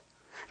Christ.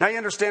 Now you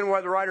understand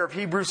why the writer of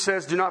Hebrews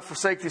says, do not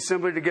forsake the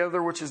assembly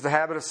together, which is the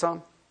habit of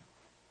some?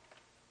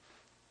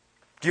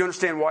 Do you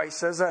understand why he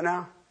says that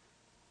now?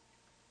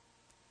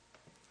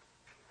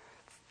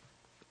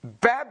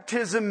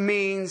 Baptism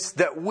means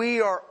that we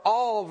are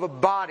all the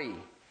body.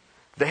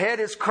 The head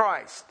is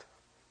Christ.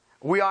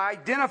 We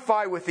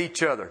identify with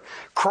each other.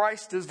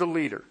 Christ is the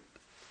leader.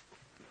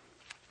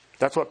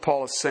 That's what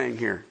Paul is saying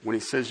here when he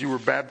says you were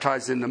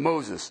baptized into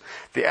Moses.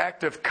 The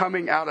act of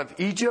coming out of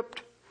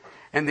Egypt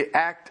and the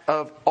act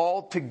of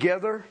all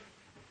together,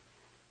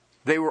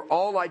 they were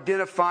all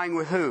identifying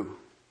with who?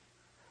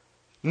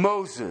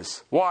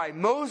 Moses. Why?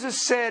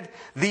 Moses said,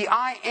 the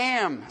I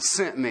am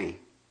sent me.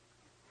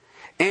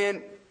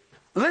 And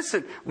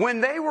listen,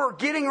 when they were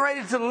getting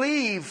ready to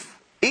leave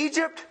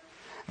Egypt,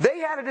 they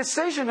had a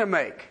decision to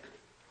make.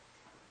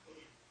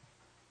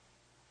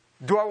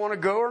 Do I want to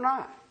go or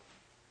not?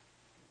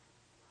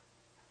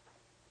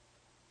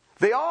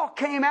 They all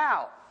came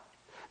out.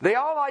 They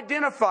all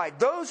identified.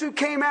 Those who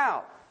came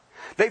out,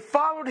 they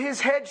followed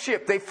his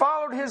headship. They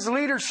followed his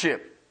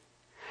leadership.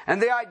 And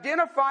they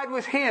identified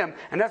with him.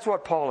 And that's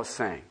what Paul is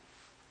saying.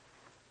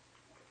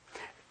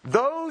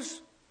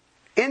 Those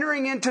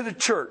entering into the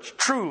church,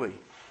 truly,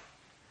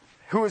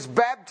 who is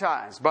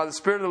baptized by the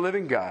Spirit of the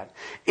living God,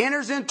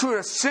 enters into an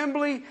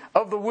assembly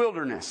of the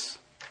wilderness.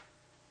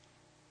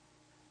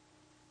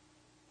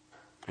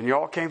 And you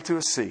all came to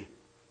a sea.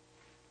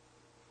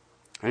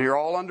 And you're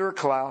all under a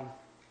cloud.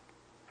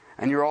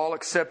 And you're all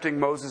accepting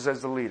Moses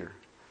as the leader.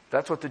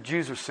 That's what the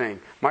Jews are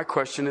saying. My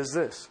question is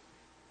this.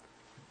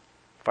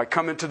 If I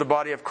come into the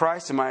body of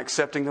Christ, am I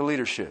accepting the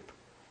leadership?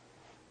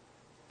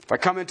 If I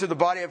come into the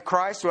body of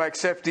Christ, do I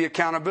accept the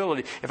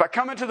accountability? If I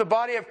come into the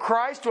body of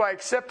Christ, do I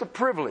accept the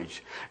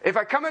privilege? If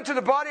I come into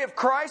the body of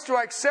Christ, do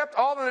I accept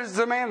all that is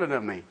demanded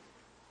of me?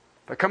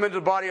 If I come into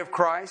the body of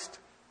Christ,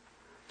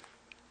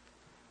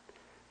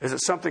 is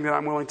it something that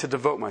I'm willing to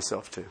devote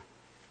myself to?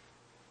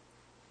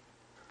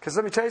 Because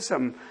let me tell you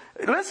something.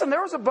 Listen,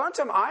 there was a bunch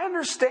of them. I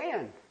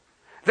understand.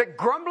 That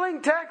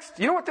grumbling text,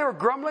 you know what they were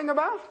grumbling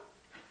about?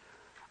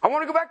 I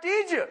want to go back to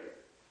Egypt.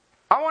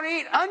 I want to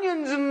eat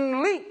onions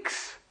and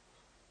leeks.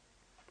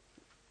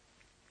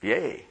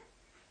 Yay.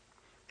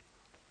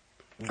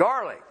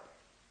 Garlic.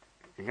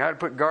 You got to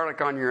put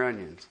garlic on your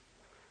onions.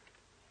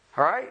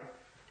 All right?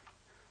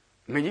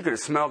 I mean, you could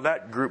have smelled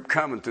that group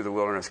coming through the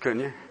wilderness,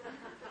 couldn't you?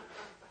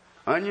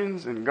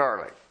 Onions and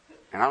garlic.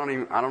 And I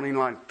don't even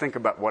want to think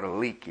about what a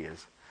leek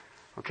is.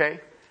 Okay?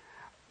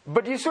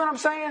 But do you see what I'm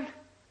saying?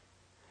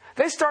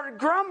 They started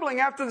grumbling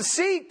after the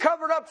sea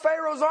covered up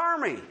Pharaoh's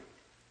army.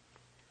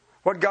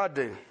 What'd God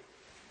do?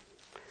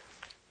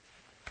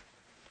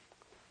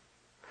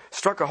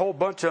 Struck a whole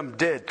bunch of them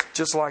dead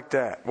just like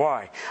that.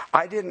 Why?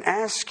 I didn't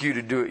ask you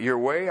to do it your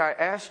way. I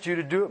asked you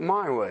to do it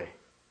my way.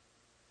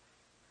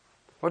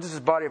 What does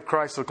the body of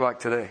Christ look like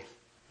today?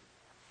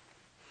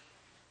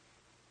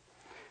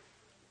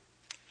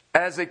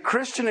 As a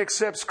Christian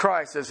accepts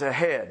Christ as a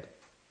head.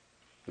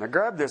 Now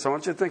grab this. I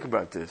want you to think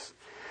about this.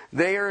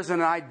 There is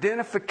an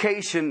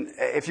identification,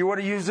 if you want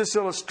to use this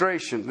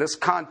illustration, this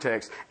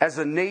context, as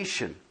a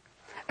nation,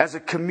 as a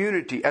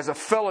community, as a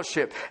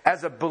fellowship,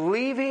 as a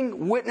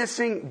believing,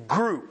 witnessing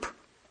group.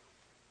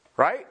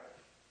 Right?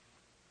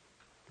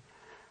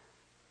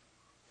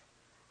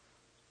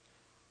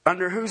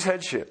 Under whose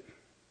headship?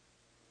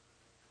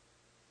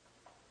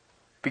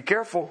 Be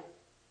careful.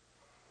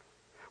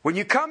 When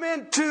you come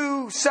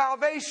into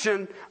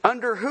salvation,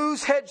 under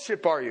whose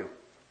headship are you?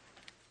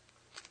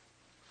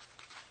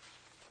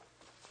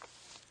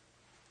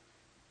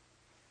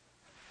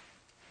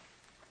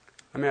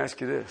 Let me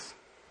ask you this.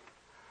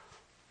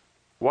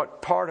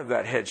 What part of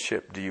that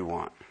headship do you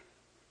want?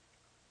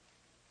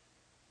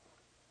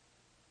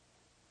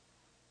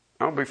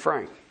 I'll be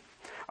frank.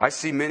 I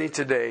see many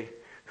today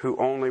who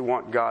only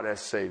want God as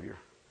Savior.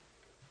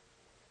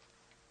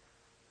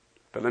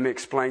 But let me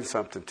explain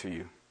something to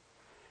you.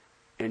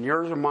 In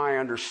yours and my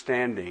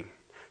understanding,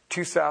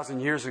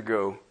 2,000 years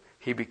ago,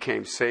 He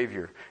became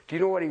Savior. Do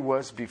you know what He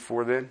was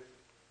before then?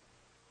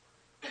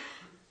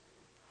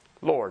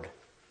 Lord.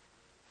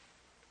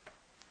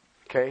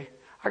 Okay?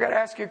 I got to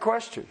ask you a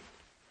question.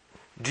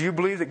 Do you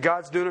believe that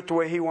God's doing it the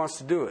way He wants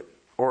to do it?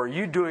 Or are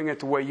you doing it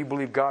the way you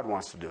believe God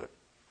wants to do it?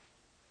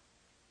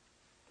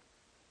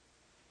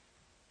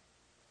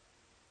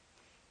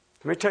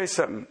 Let me tell you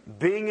something.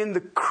 Being in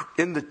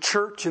the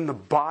church, in the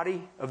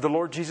body of the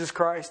Lord Jesus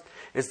Christ,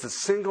 is the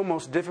single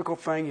most difficult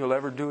thing you'll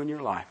ever do in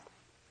your life.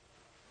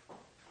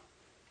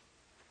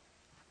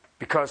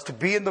 Because to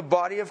be in the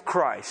body of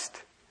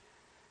Christ,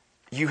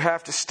 you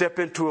have to step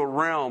into a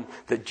realm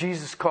that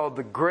Jesus called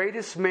the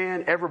greatest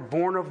man ever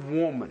born of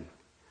woman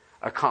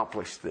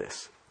accomplished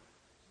this.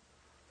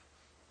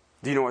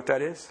 Do you know what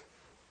that is?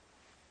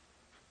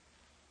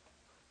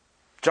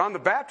 John the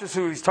Baptist,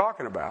 who he's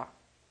talking about.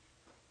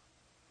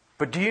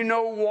 But do you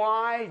know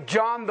why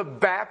John the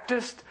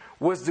Baptist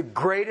was the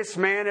greatest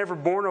man ever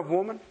born of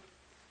woman?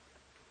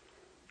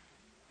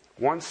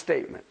 One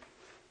statement.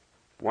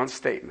 One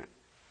statement.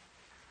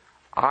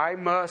 I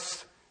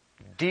must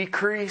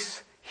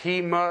decrease,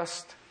 he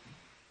must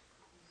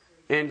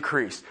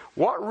increase.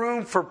 What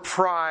room for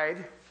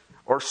pride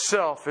or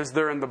self is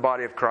there in the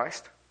body of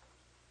Christ?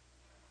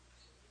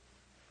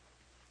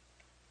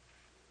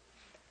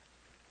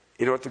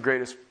 You know what the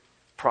greatest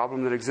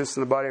problem that exists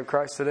in the body of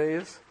Christ today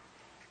is?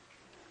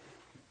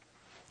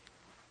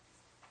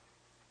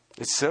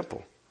 It's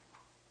simple.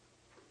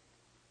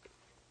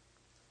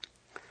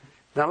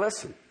 Now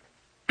listen.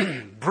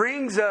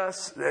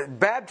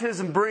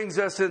 Baptism brings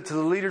us into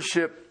the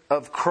leadership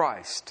of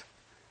Christ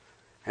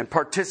and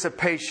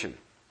participation.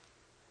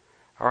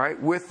 All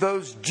right? With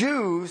those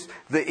Jews,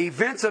 the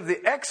events of the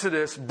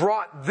Exodus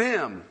brought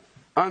them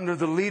under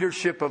the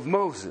leadership of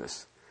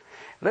Moses.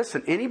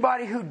 Listen,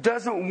 anybody who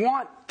doesn't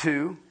want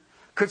to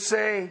could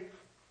say,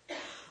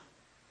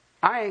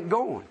 I ain't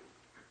going.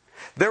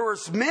 There were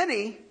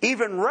many,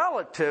 even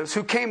relatives,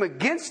 who came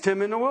against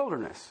him in the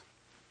wilderness.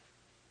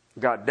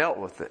 God dealt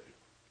with it.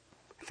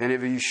 If any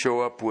of you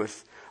show up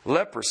with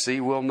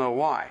leprosy, we'll know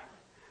why.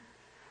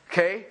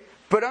 Okay?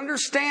 But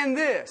understand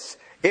this.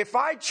 If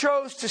I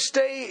chose to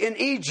stay in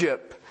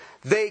Egypt,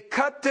 they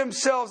cut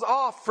themselves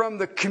off from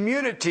the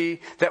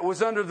community that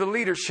was under the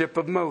leadership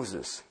of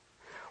Moses.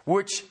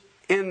 Which,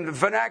 in the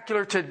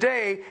vernacular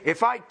today,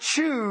 if I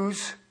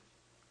choose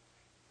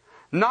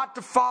not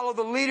to follow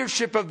the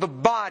leadership of the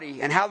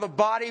body and how the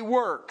body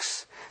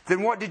works,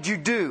 then what did you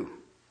do?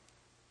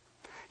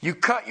 You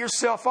cut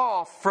yourself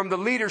off from the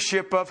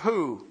leadership of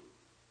who?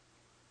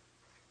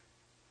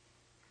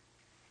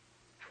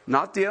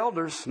 Not the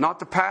elders, not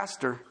the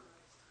pastor,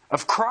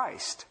 of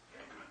Christ.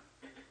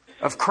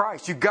 Of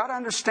Christ. You've got to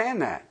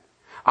understand that.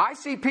 I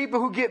see people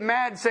who get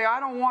mad and say, I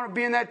don't want to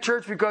be in that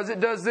church because it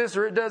does this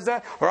or it does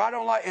that, or I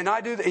don't like, and I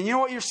do that. And you know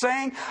what you're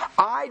saying?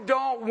 I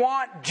don't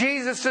want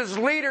Jesus'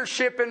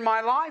 leadership in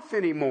my life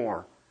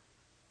anymore.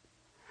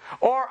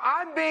 Or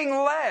I'm being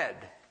led.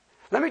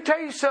 Let me tell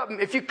you something.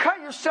 If you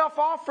cut yourself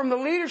off from the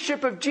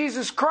leadership of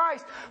Jesus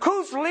Christ,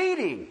 who's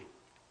leading?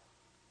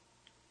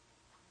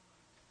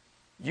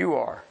 You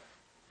are.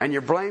 And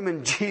you're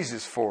blaming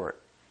Jesus for it.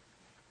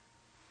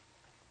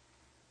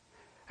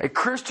 A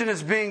Christian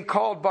is being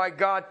called by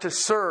God to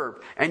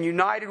serve and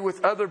united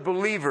with other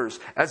believers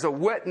as a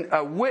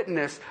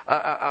witnessing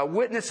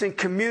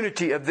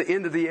community of the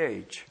end of the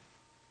age.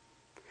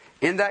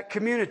 In that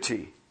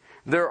community,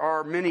 there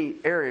are many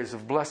areas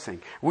of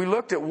blessing. We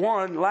looked at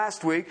one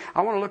last week.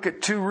 I want to look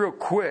at two real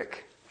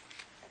quick.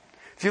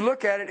 If you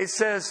look at it, it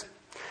says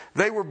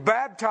they were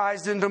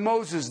baptized into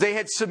Moses. They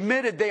had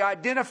submitted. They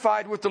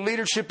identified with the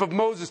leadership of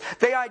Moses.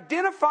 They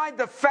identified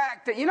the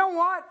fact that, you know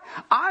what?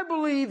 I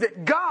believe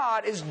that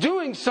God is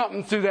doing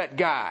something through that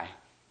guy.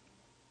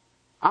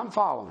 I'm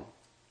following.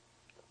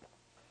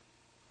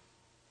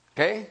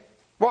 Okay?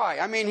 Why?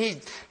 I mean,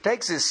 he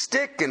takes his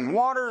stick and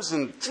waters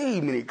and,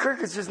 gee, many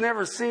crickets just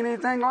never seen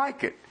anything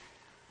like it.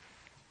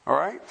 All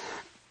right?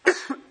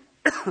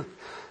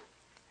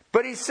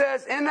 But he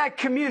says, in that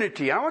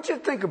community, I want you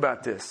to think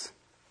about this.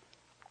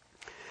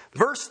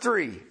 Verse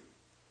 3,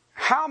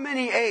 how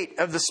many ate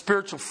of the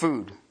spiritual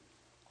food?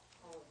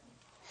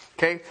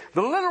 Okay,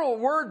 the literal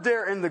word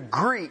there in the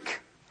Greek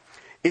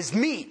is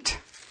meat.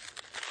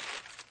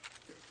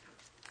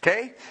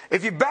 Okay,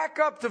 if you back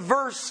up to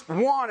verse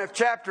 1 of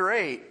chapter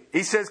 8,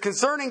 he says,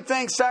 concerning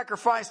things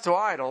sacrificed to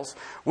idols,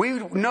 we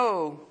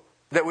know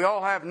that we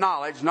all have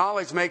knowledge.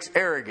 Knowledge makes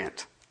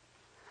arrogant.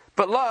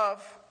 But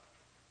love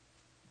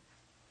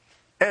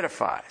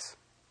edifies,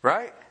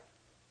 right?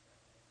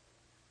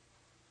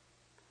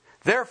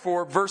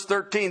 Therefore, verse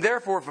 13,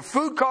 therefore, if a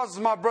food causes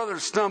my brother to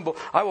stumble,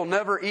 I will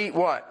never eat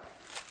what?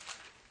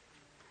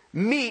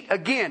 Meat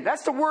again.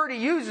 That's the word he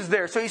uses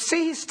there. So you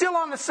see, he's still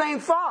on the same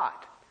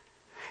thought.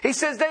 He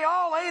says they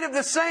all ate of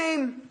the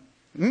same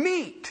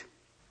meat.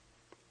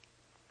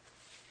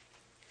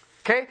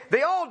 Okay?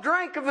 They all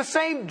drank of the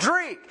same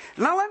drink.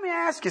 Now let me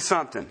ask you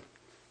something.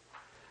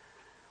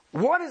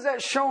 What is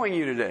that showing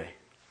you today?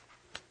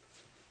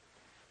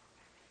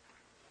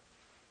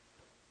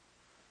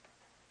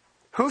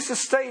 Who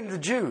sustained the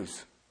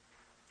Jews?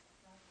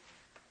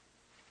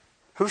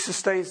 Who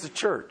sustains the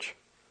church?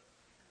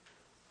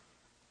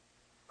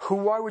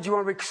 Why would you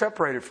want to be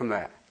separated from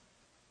that?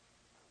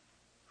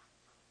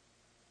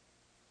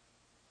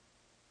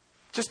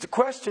 Just a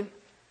question.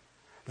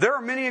 There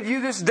are many of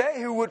you this day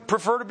who would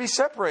prefer to be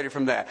separated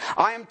from that.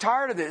 I am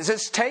tired of this.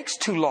 This takes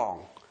too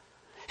long.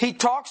 He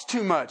talks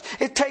too much.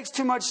 It takes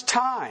too much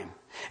time.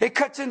 It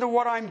cuts into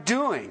what I'm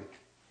doing.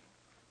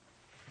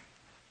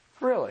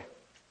 Really?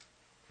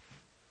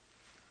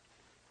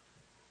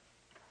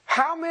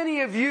 How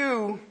many of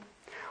you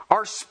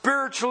are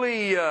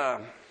spiritually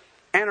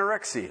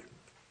anorexic?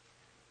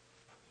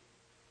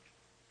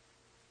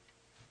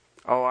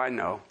 Oh, I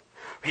know.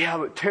 Yeah,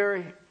 but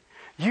Terry,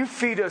 you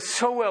feed us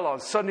so well on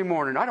Sunday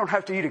morning. I don't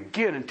have to eat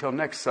again until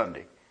next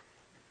Sunday.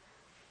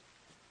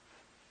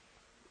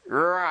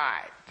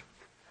 Right.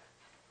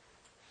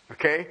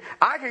 Okay?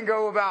 I can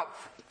go about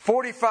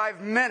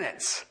 45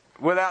 minutes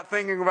without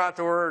thinking about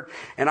the Word,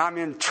 and I'm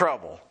in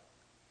trouble.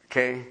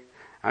 Okay?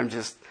 I'm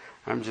just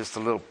a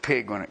little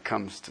pig when it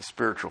comes to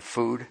spiritual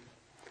food.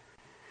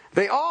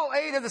 They all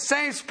ate of the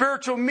same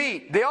spiritual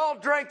meat. They all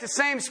drank the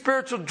same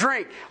spiritual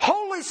drink.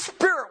 Holy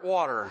Spirit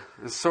water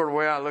is sort of the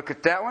way I look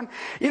at that one.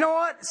 You know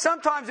what?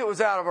 Sometimes it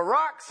was out of a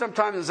rock.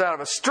 Sometimes it was out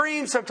of a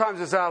stream. Sometimes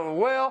it was out of a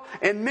well.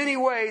 In many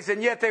ways.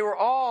 And yet they were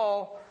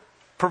all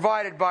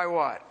provided by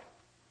what?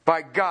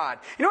 By God.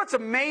 You know what's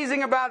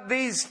amazing about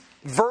these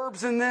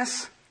verbs in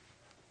this?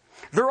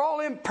 They're all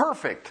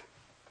imperfect.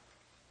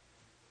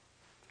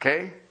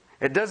 Okay?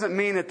 It doesn't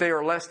mean that they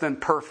are less than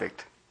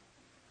perfect.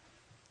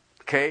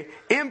 Okay?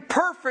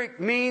 Imperfect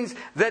means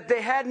that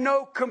they had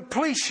no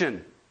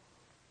completion.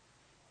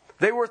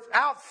 They were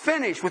without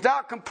finish,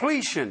 without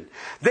completion.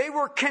 They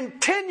were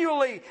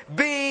continually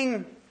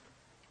being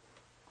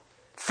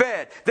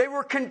fed. They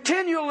were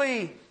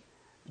continually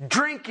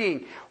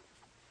drinking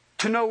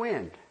to no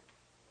end.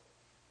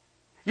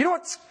 You know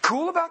what's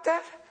cool about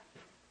that?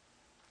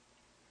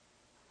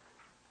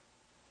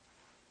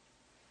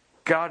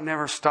 God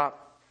never stopped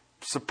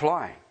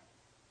supplying.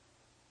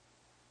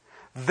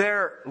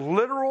 Their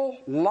literal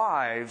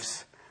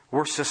lives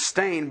were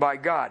sustained by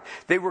God.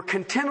 They were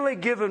continually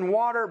given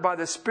water by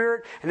the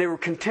Spirit, and they were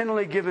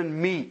continually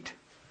given meat.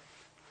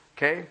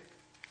 Okay?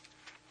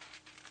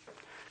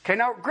 Okay,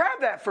 now grab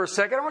that for a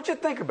second. I want you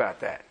to think about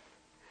that.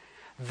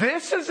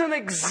 This is an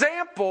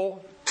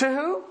example to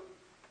who?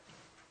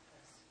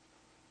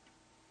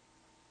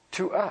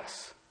 To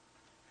us.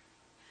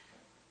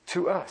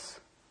 To us.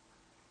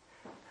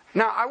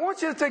 Now, I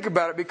want you to think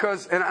about it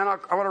because, and I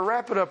want to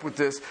wrap it up with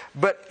this,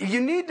 but you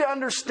need to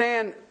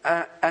understand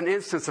an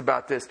instance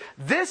about this.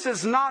 This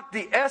is not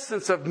the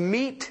essence of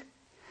meat.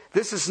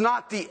 This is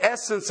not the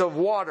essence of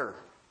water.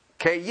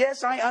 Okay,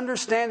 yes, I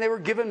understand they were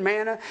given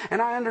manna,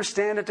 and I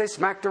understand that they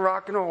smacked the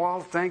rock and a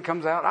wild thing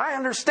comes out. I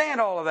understand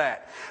all of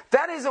that.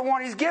 That isn't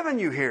what He's given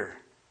you here.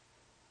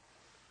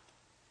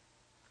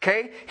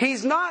 Okay?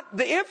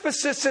 The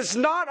emphasis is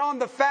not on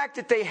the fact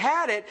that they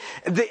had it,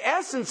 the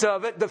essence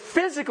of it, the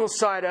physical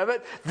side of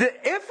it. The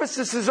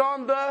emphasis is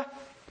on the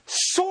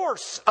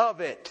source of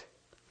it.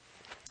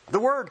 The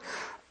word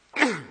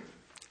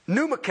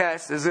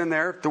pneumakes is in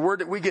there, the word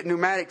that we get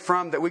pneumatic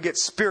from, that we get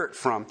spirit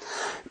from.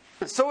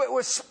 So it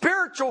was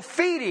spiritual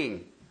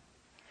feeding.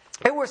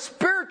 It was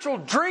spiritual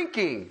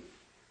drinking.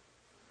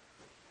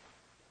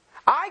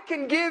 I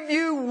can give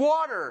you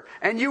water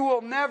and you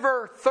will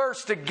never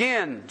thirst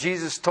again,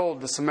 Jesus told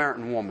the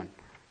Samaritan woman.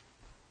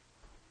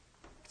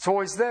 It's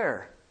always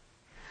there.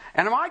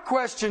 And my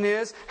question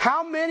is,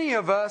 how many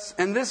of us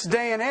in this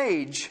day and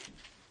age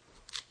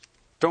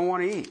don't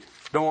want to eat,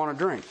 don't want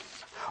to drink?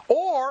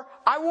 Or,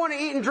 I want to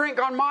eat and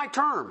drink on my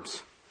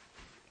terms.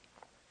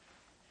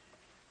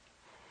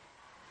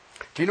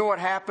 Do you know what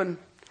happened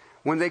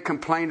when they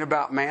complained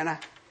about manna?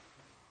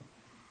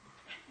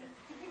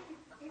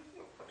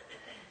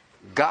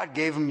 God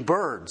gave them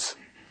birds,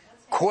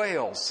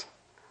 quails,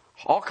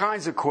 all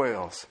kinds of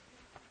quails,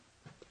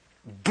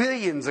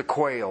 billions of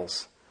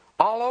quails,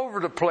 all over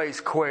the place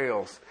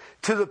quails,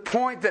 to the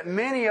point that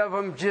many of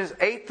them just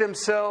ate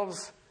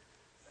themselves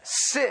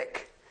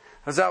sick.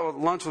 I was out at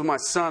lunch with my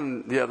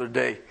son the other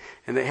day,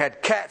 and they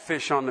had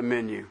catfish on the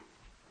menu.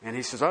 And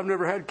he says, I've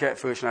never had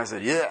catfish. And I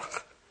said,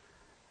 yuck.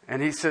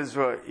 And he says,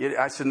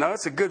 I said, no,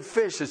 it's a good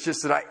fish. It's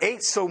just that I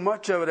ate so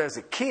much of it as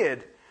a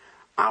kid,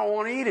 I don't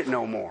want to eat it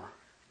no more.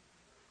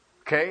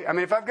 Okay? I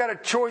mean, if I've got a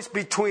choice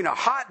between a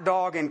hot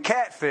dog and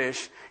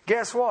catfish,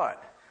 guess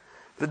what?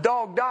 The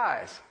dog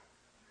dies.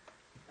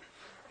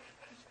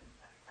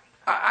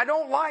 I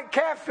don't like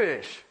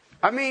catfish.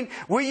 I mean,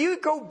 you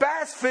go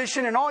bass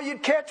fishing and all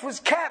you'd catch was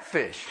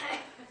catfish.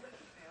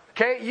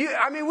 Okay?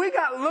 We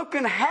got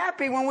looking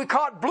happy when we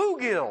caught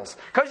bluegills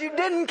because you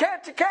didn't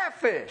catch a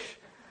catfish.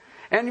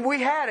 And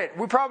we had it.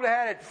 We probably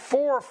had it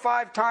 4 or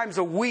 5 times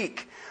a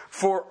week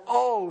for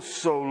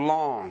so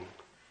long.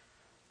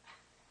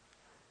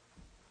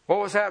 What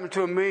was happening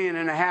to 1.5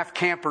 million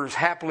campers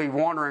happily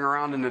wandering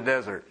around in the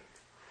desert?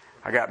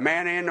 I got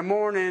manna in the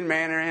morning,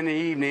 manna in the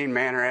evening,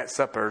 manna at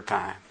supper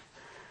time.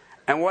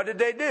 And what did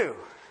they do?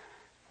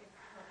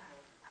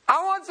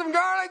 I want some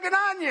garlic and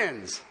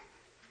onions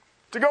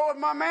to go with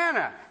my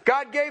manna.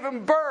 God gave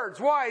them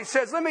birds. Why? He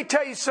says, let me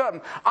tell you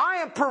something. I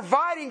am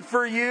providing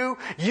for you.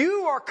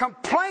 You are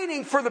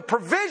complaining for the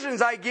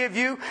provisions I give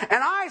you,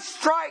 and I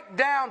strike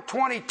down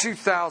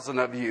 22,000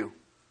 of you.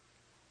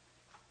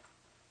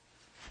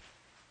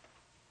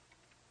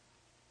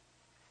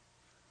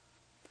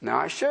 Now,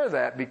 I share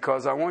that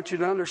because I want you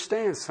to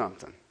understand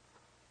something.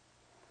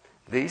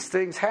 These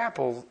things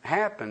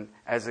happen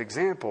as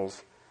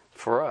examples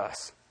for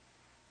us.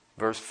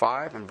 Verse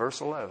 5 and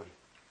verse 11.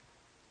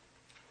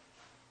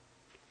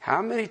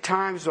 How many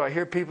times do I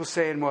hear people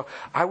saying, well,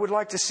 I would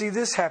like to see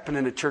this happen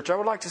in the church. I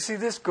would like to see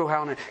this go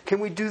on. Can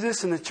we do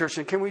this in the church?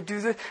 And can we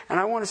do this? And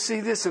I want to see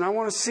this and I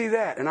want to see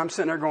that. And I'm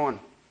sitting there going,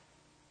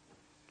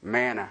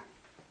 manna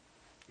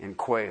and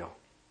quail.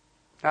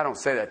 I don't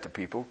say that to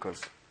people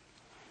because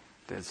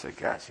they'd say,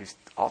 gosh, he's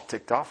all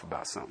ticked off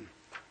about something.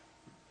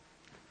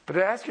 But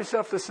ask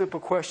yourself this simple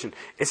question.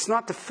 It's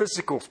not the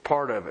physical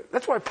part of it.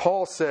 That's why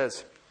Paul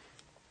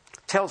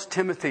tells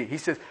Timothy, he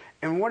says,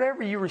 and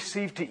whatever you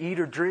receive to eat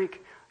or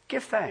drink,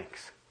 give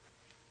thanks.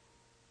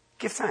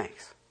 Give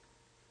thanks.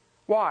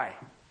 Why?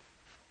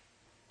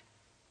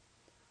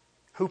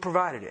 Who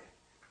provided it?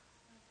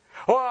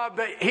 Well,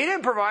 but he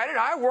didn't provide it.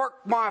 I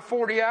worked my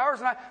 40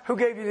 hours. And who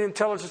gave you the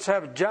intelligence to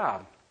have a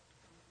job?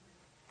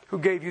 Who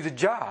gave you the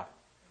job?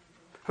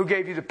 Who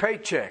gave you the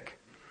paycheck?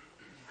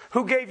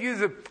 Who gave you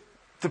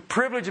the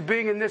privilege of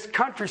being in this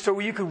country so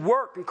you could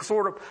work and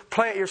sort of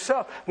play it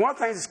yourself? One of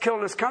the things that's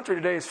killing this country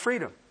today is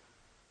freedom.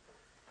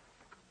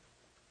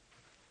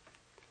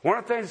 One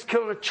of the things that's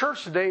killing the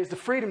church today is the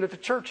freedom that the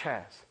church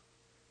has.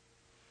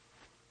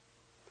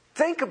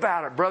 Think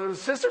about it, brothers and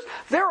sisters.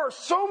 There are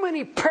so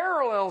many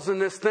parallels in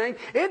this thing.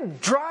 It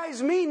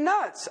drives me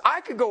nuts.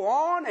 I could go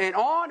on and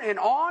on and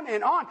on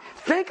and on.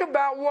 Think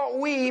about what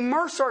we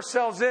immerse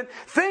ourselves in,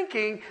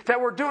 thinking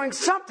that we're doing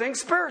something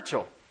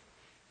spiritual.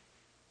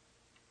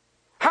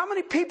 How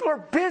many people are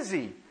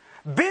busy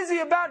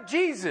about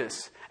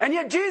Jesus, and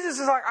yet Jesus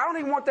is like, I don't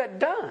even want that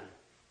done.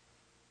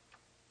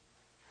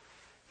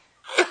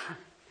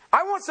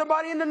 I want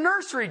somebody in the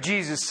nursery,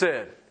 Jesus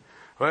said.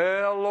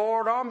 Well,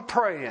 Lord, I'm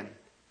praying.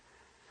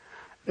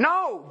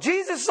 No,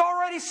 Jesus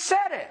already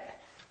said it.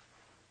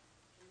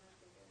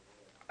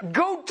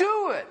 Go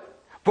do it.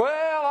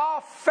 Well,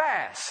 I'll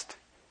fast.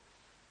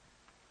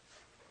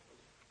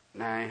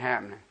 That ain't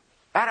happening.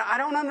 I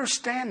don't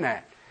understand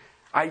that.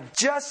 I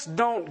just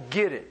don't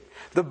get it.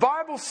 The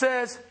Bible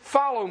says,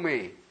 follow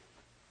me.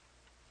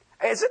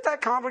 Is it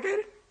that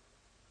complicated?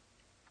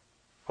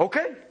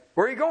 Okay.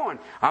 Where are you going?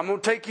 I'm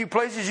going to take you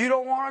places you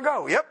don't want to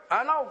go. Yep,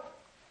 I know.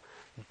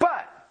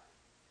 But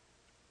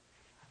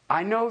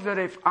I know that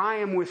if I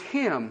am with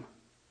Him,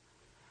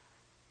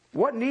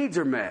 what needs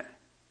are met?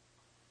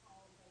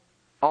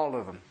 All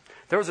of them.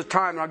 There was a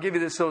time, and I'll give you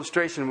this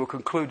illustration and we'll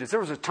conclude this. There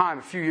was a time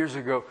a few years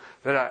ago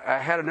that I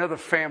had another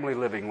family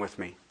living with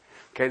me.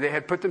 Okay, they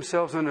had put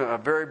themselves in a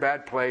very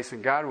bad place,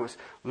 and God was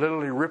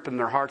literally ripping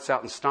their hearts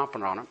out and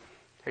stomping on them.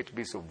 Hate to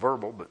be so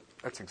verbal, but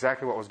that's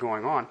exactly what was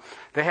going on.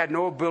 They had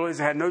no abilities,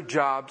 they had no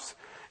jobs,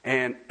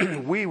 and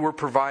we were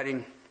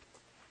providing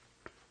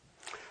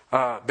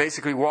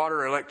basically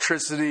water,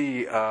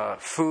 electricity,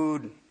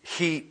 food,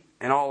 heat,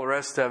 and all the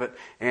rest of it.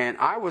 And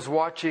I was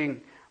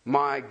watching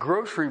my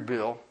grocery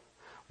bill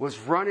was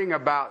running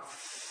about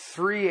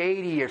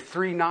 $380 or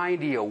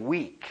 $390 a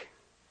week.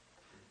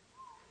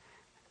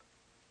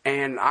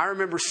 And I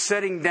remember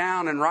sitting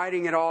down and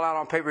writing it all out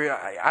on paper.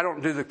 I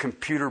don't do the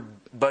computer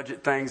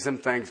budget things,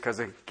 because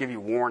they give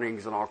you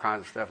warnings and all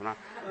kinds of stuff. And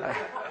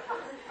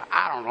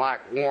I don't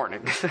like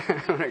warnings.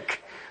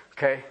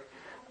 Okay?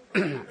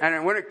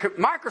 And when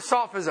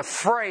Microsoft is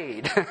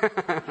afraid,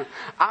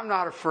 I'm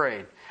not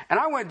afraid. And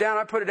I went down,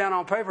 I put it down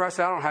on paper. I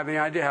said, I don't have any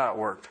idea how it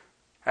worked.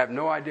 I have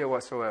no idea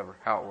whatsoever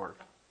how it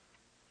worked.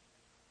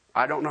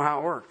 I don't know how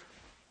it worked.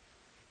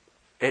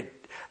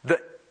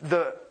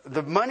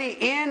 The money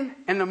in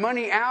and the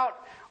money out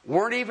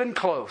weren't even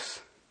close.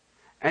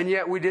 And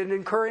yet we didn't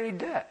incur any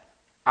debt.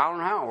 I don't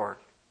know how it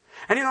worked.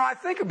 And I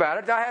think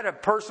about it. I had a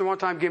person one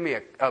time give me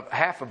a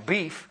half of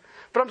beef.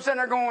 But I'm sitting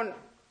there going,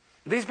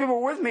 these people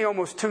were with me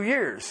almost 2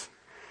 years.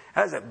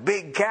 That's a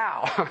big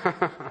cow.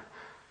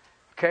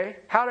 Okay?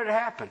 How did it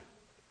happen?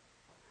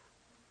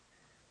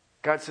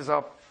 God says,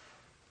 I'll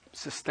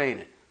sustain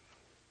it.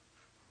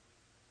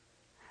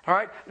 All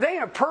right?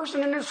 A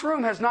person in this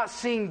room has not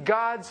seen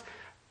God's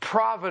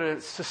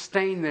providence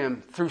sustain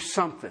them through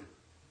something.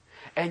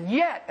 And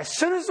yet, as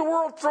soon as the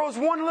world throws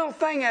one little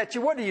thing at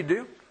you, what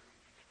do?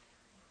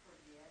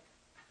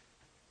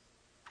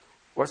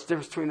 What's the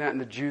difference between that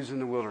and the Jews in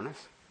the wilderness?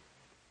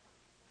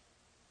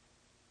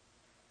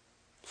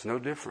 It's no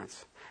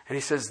difference. And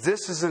he says,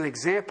 this is an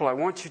example. I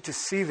want you to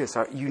see this.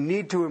 You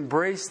need to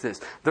embrace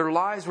this. Their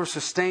lives were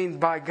sustained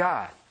by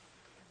God.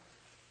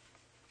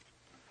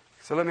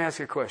 So let me ask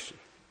you a question.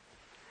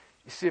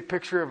 You see a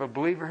picture of a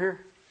believer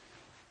here?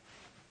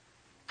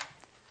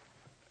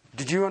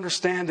 Did you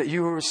understand that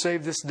you who were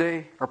saved this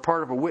day are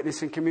part of a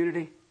witnessing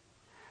community?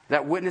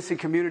 That witnessing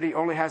community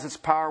only has its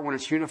power when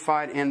it's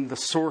unified in the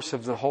source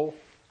of the whole.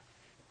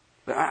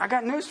 I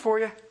got news for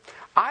you.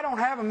 I don't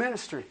have a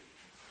ministry.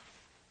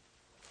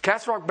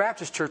 Castle Rock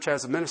Baptist Church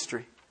has a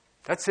ministry.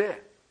 That's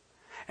it.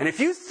 And if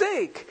you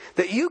think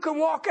that you can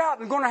walk out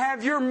and going to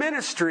have your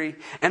ministry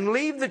and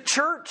leave the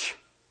church,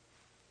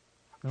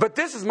 but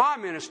this is my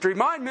ministry.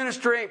 My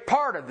ministry ain't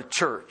part of the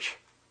church.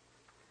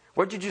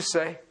 What did you just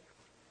say?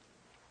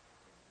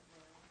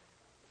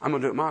 I'm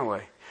going to do it my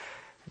way.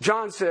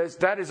 John says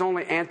that is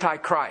only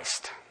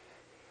Antichrist.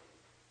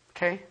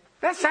 Okay?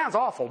 That sounds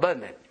awful,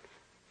 doesn't it?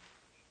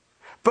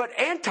 But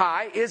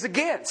anti is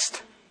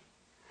against.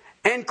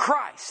 And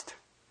Christ.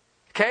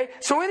 Okay?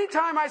 So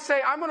anytime I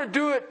say I'm going to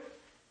do it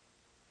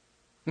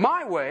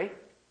my way,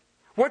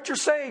 what you're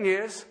saying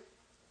is,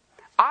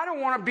 I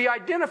don't want to be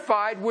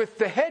identified with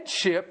the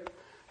headship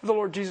of the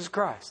Lord Jesus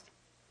Christ.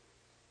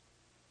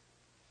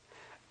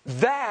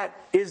 That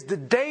is the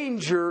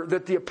danger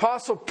that the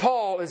Apostle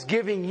Paul is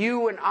giving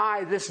you and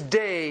I this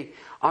day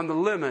on the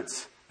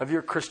limits of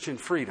your Christian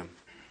freedom.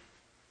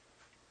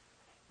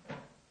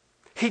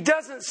 He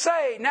doesn't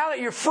say, now that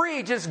you're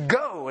free, just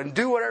go and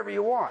do whatever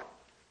you want.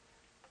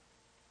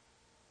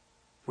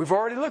 We've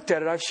already looked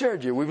at it. I've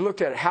shared you. We've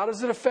looked at it. How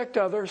does it affect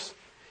others?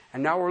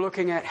 And now we're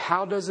looking at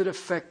how does it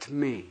affect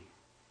me?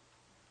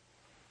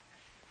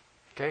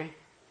 Okay?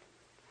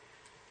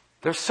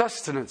 There's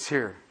sustenance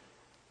here.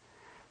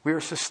 We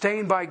are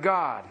sustained by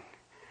God.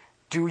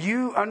 Do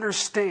you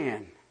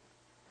understand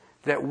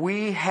that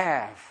we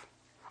have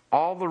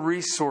all the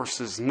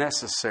resources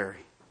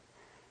necessary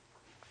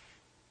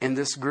in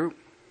this group?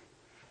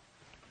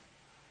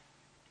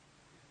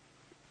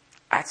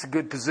 That's a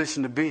good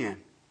position to be in.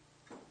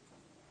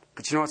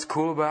 But you know what's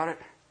cool about it?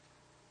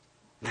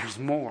 There's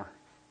more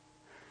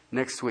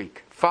next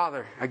week.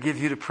 Father, I give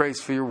you the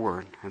praise for your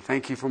word. And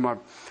thank you for my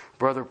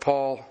brother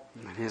Paul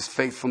and his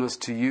faithfulness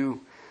to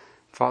you.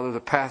 Father, the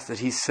path that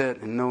he set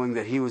and knowing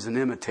that he was an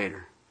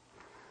imitator.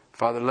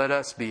 Father, let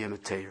us be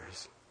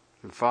imitators.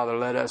 And Father,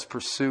 let us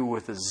pursue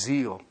with a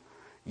zeal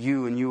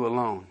you and you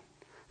alone.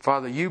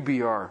 Father, you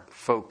be our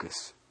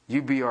focus.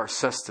 You be our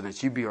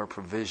sustenance. You be our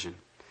provision.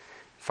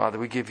 Father,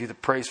 we give you the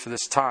praise for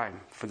this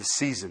time, for the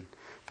season.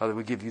 Father,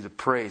 we give you the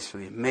praise for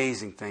the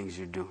amazing things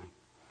you're doing.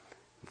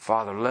 And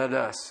Father, let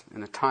us,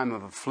 in a time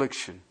of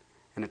affliction,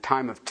 in a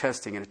time of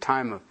testing, in a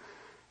time of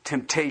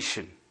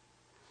temptation,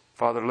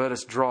 Father, let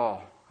us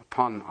draw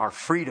upon our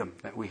freedom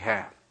that we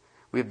have.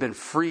 We have been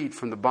freed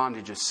from the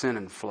bondage of sin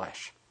and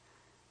flesh.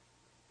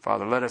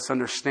 Father, let us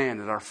understand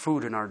that our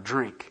food and our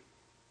drink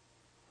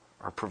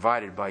are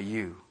provided by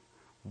you,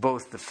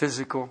 both the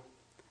physical,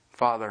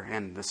 Father,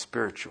 and the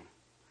spiritual.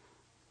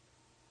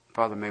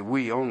 Father, may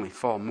we only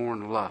fall more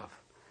in love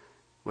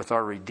with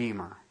our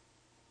Redeemer,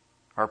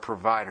 our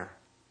Provider,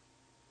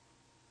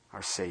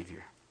 our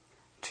Savior.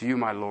 To you,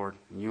 my Lord,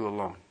 and you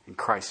alone. In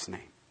Christ's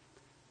name,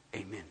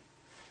 amen.